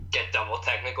get double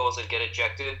technicals and get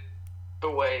ejected the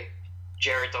way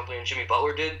Jared Dudley and Jimmy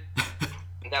Butler did,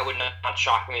 that would not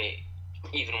shock me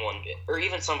even one bit. Or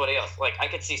even somebody else. Like, I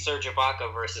could see Serge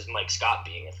Ibaka versus Mike Scott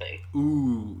being a thing.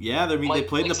 Ooh, yeah. They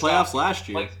played in the playoffs last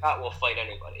year. Mike Scott will fight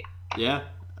anybody. Yeah.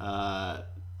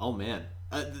 Oh, man.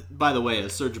 By the way, a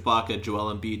Serge Ibaka,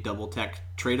 Joel Embiid double tech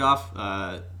trade-off,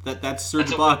 that's Serge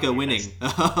Ibaka winning.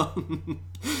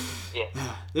 Yeah.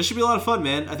 This should be a lot of fun,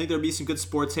 man. I think there'll be some good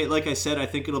sports hate. Like I said, I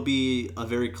think it'll be a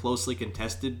very closely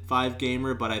contested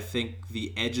 5-gamer, but I think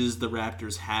the edges the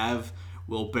Raptors have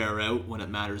will bear out when it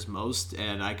matters most,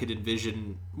 and I could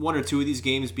envision one or two of these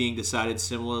games being decided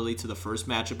similarly to the first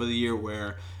matchup of the year,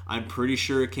 where I'm pretty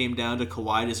sure it came down to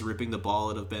Kawhi just ripping the ball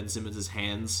out of Ben Simmons'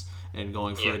 hands and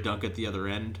going for a dunk at the other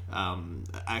end.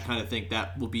 I kind of think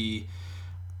that will be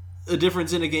a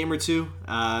difference in a game or two.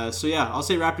 I'll say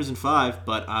Raptors in 5,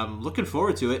 but I'm looking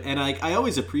forward to it, and I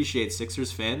always appreciate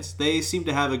Sixers fans. They seem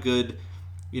to have a good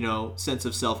sense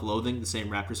of self-loathing, the same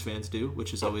Raptors fans do,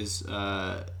 which is always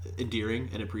endearing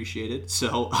and appreciated.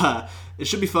 So it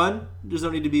should be fun. There's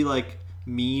no need to be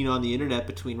mean on the internet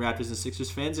between Raptors and Sixers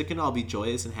fans. It can all be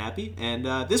joyous and happy. And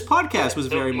this podcast was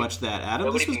very much that,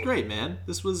 Adam. This was great, man.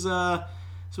 This was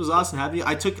awesome having you.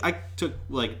 I took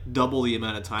double the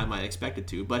amount of time I expected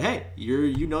to, but hey,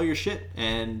 you know your shit,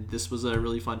 and this was a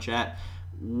really fun chat.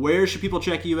 Where should people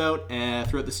check you out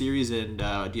throughout the series, and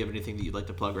do you have anything that you'd like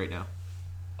to plug right now?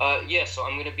 So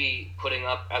I'm going to be putting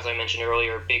up, as I mentioned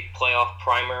earlier, a big playoff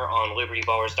primer on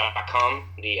LibertyBallers.com,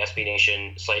 the SB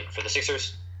Nation site for the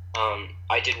Sixers.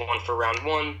 I did one for round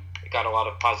 1. It got a lot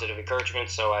of positive encouragement,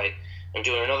 so I am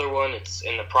doing another one. It's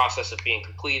in the process of being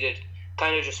completed,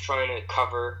 kind of just trying to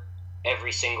cover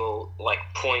every single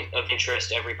point of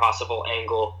interest, every possible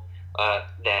angle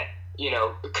that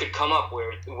could come up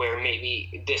where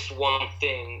maybe this one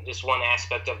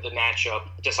aspect of the matchup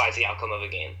decides the outcome of a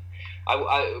game.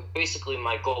 I basically,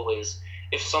 my goal is,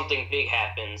 if something big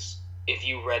happens, if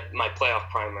you read my playoff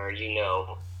primer, I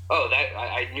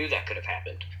knew that could have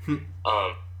happened. Be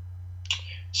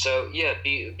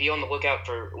on the lookout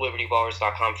for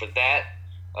LibertyBallers.com for that.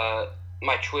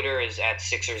 My Twitter is at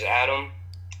SixersAdam.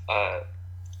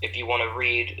 If you want to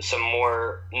read some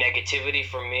more negativity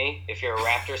from me, if you're a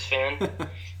Raptors fan,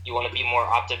 you want to be more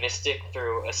optimistic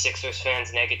through a Sixers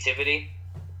fan's negativity,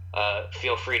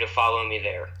 feel free to follow me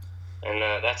there. And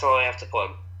that's all I have to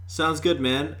plug. Sounds good,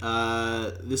 man.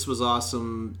 This was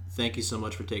awesome. Thank you so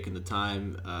much for taking the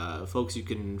time. Folks, you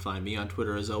can find me on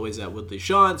Twitter, as always, at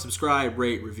WoodleySean. Subscribe,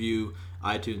 rate, review,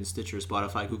 iTunes, Stitcher,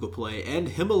 Spotify, Google Play, and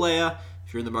Himalaya.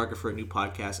 If you're in the market for a new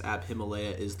podcast app,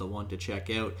 Himalaya is the one to check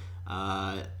out.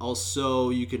 Also,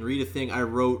 you can read a thing I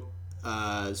wrote,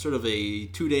 sort of a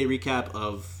 2-day recap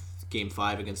of Game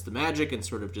 5 against the Magic, and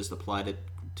sort of just applied it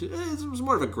to, it was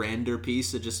more of a grander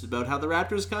piece, just about how the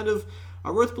Raptors kind of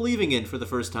are worth believing in for the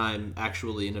first time,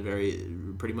 actually,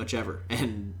 in pretty much ever,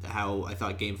 and how I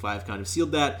thought Game 5 kind of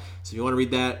sealed that. So if you want to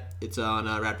read that, it's on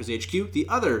Raptors HQ,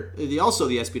 also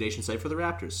the SB Nation site for the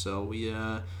Raptors. So we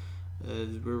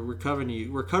We're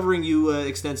covering you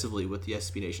extensively with the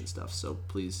SB Nation stuff. So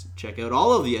please check out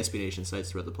all of the SB Nation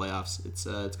sites throughout the playoffs.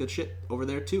 It's good shit over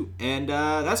there too. And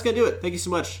that's gonna do it. Thank you so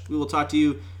much. We will talk to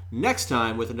you next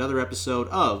time with another episode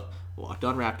of Locked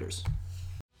On Raptors.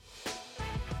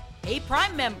 Hey,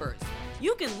 Prime members,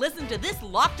 you can listen to this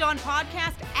Locked On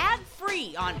podcast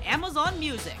ad-free on Amazon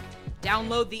Music.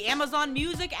 Download the Amazon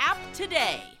Music app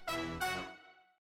today.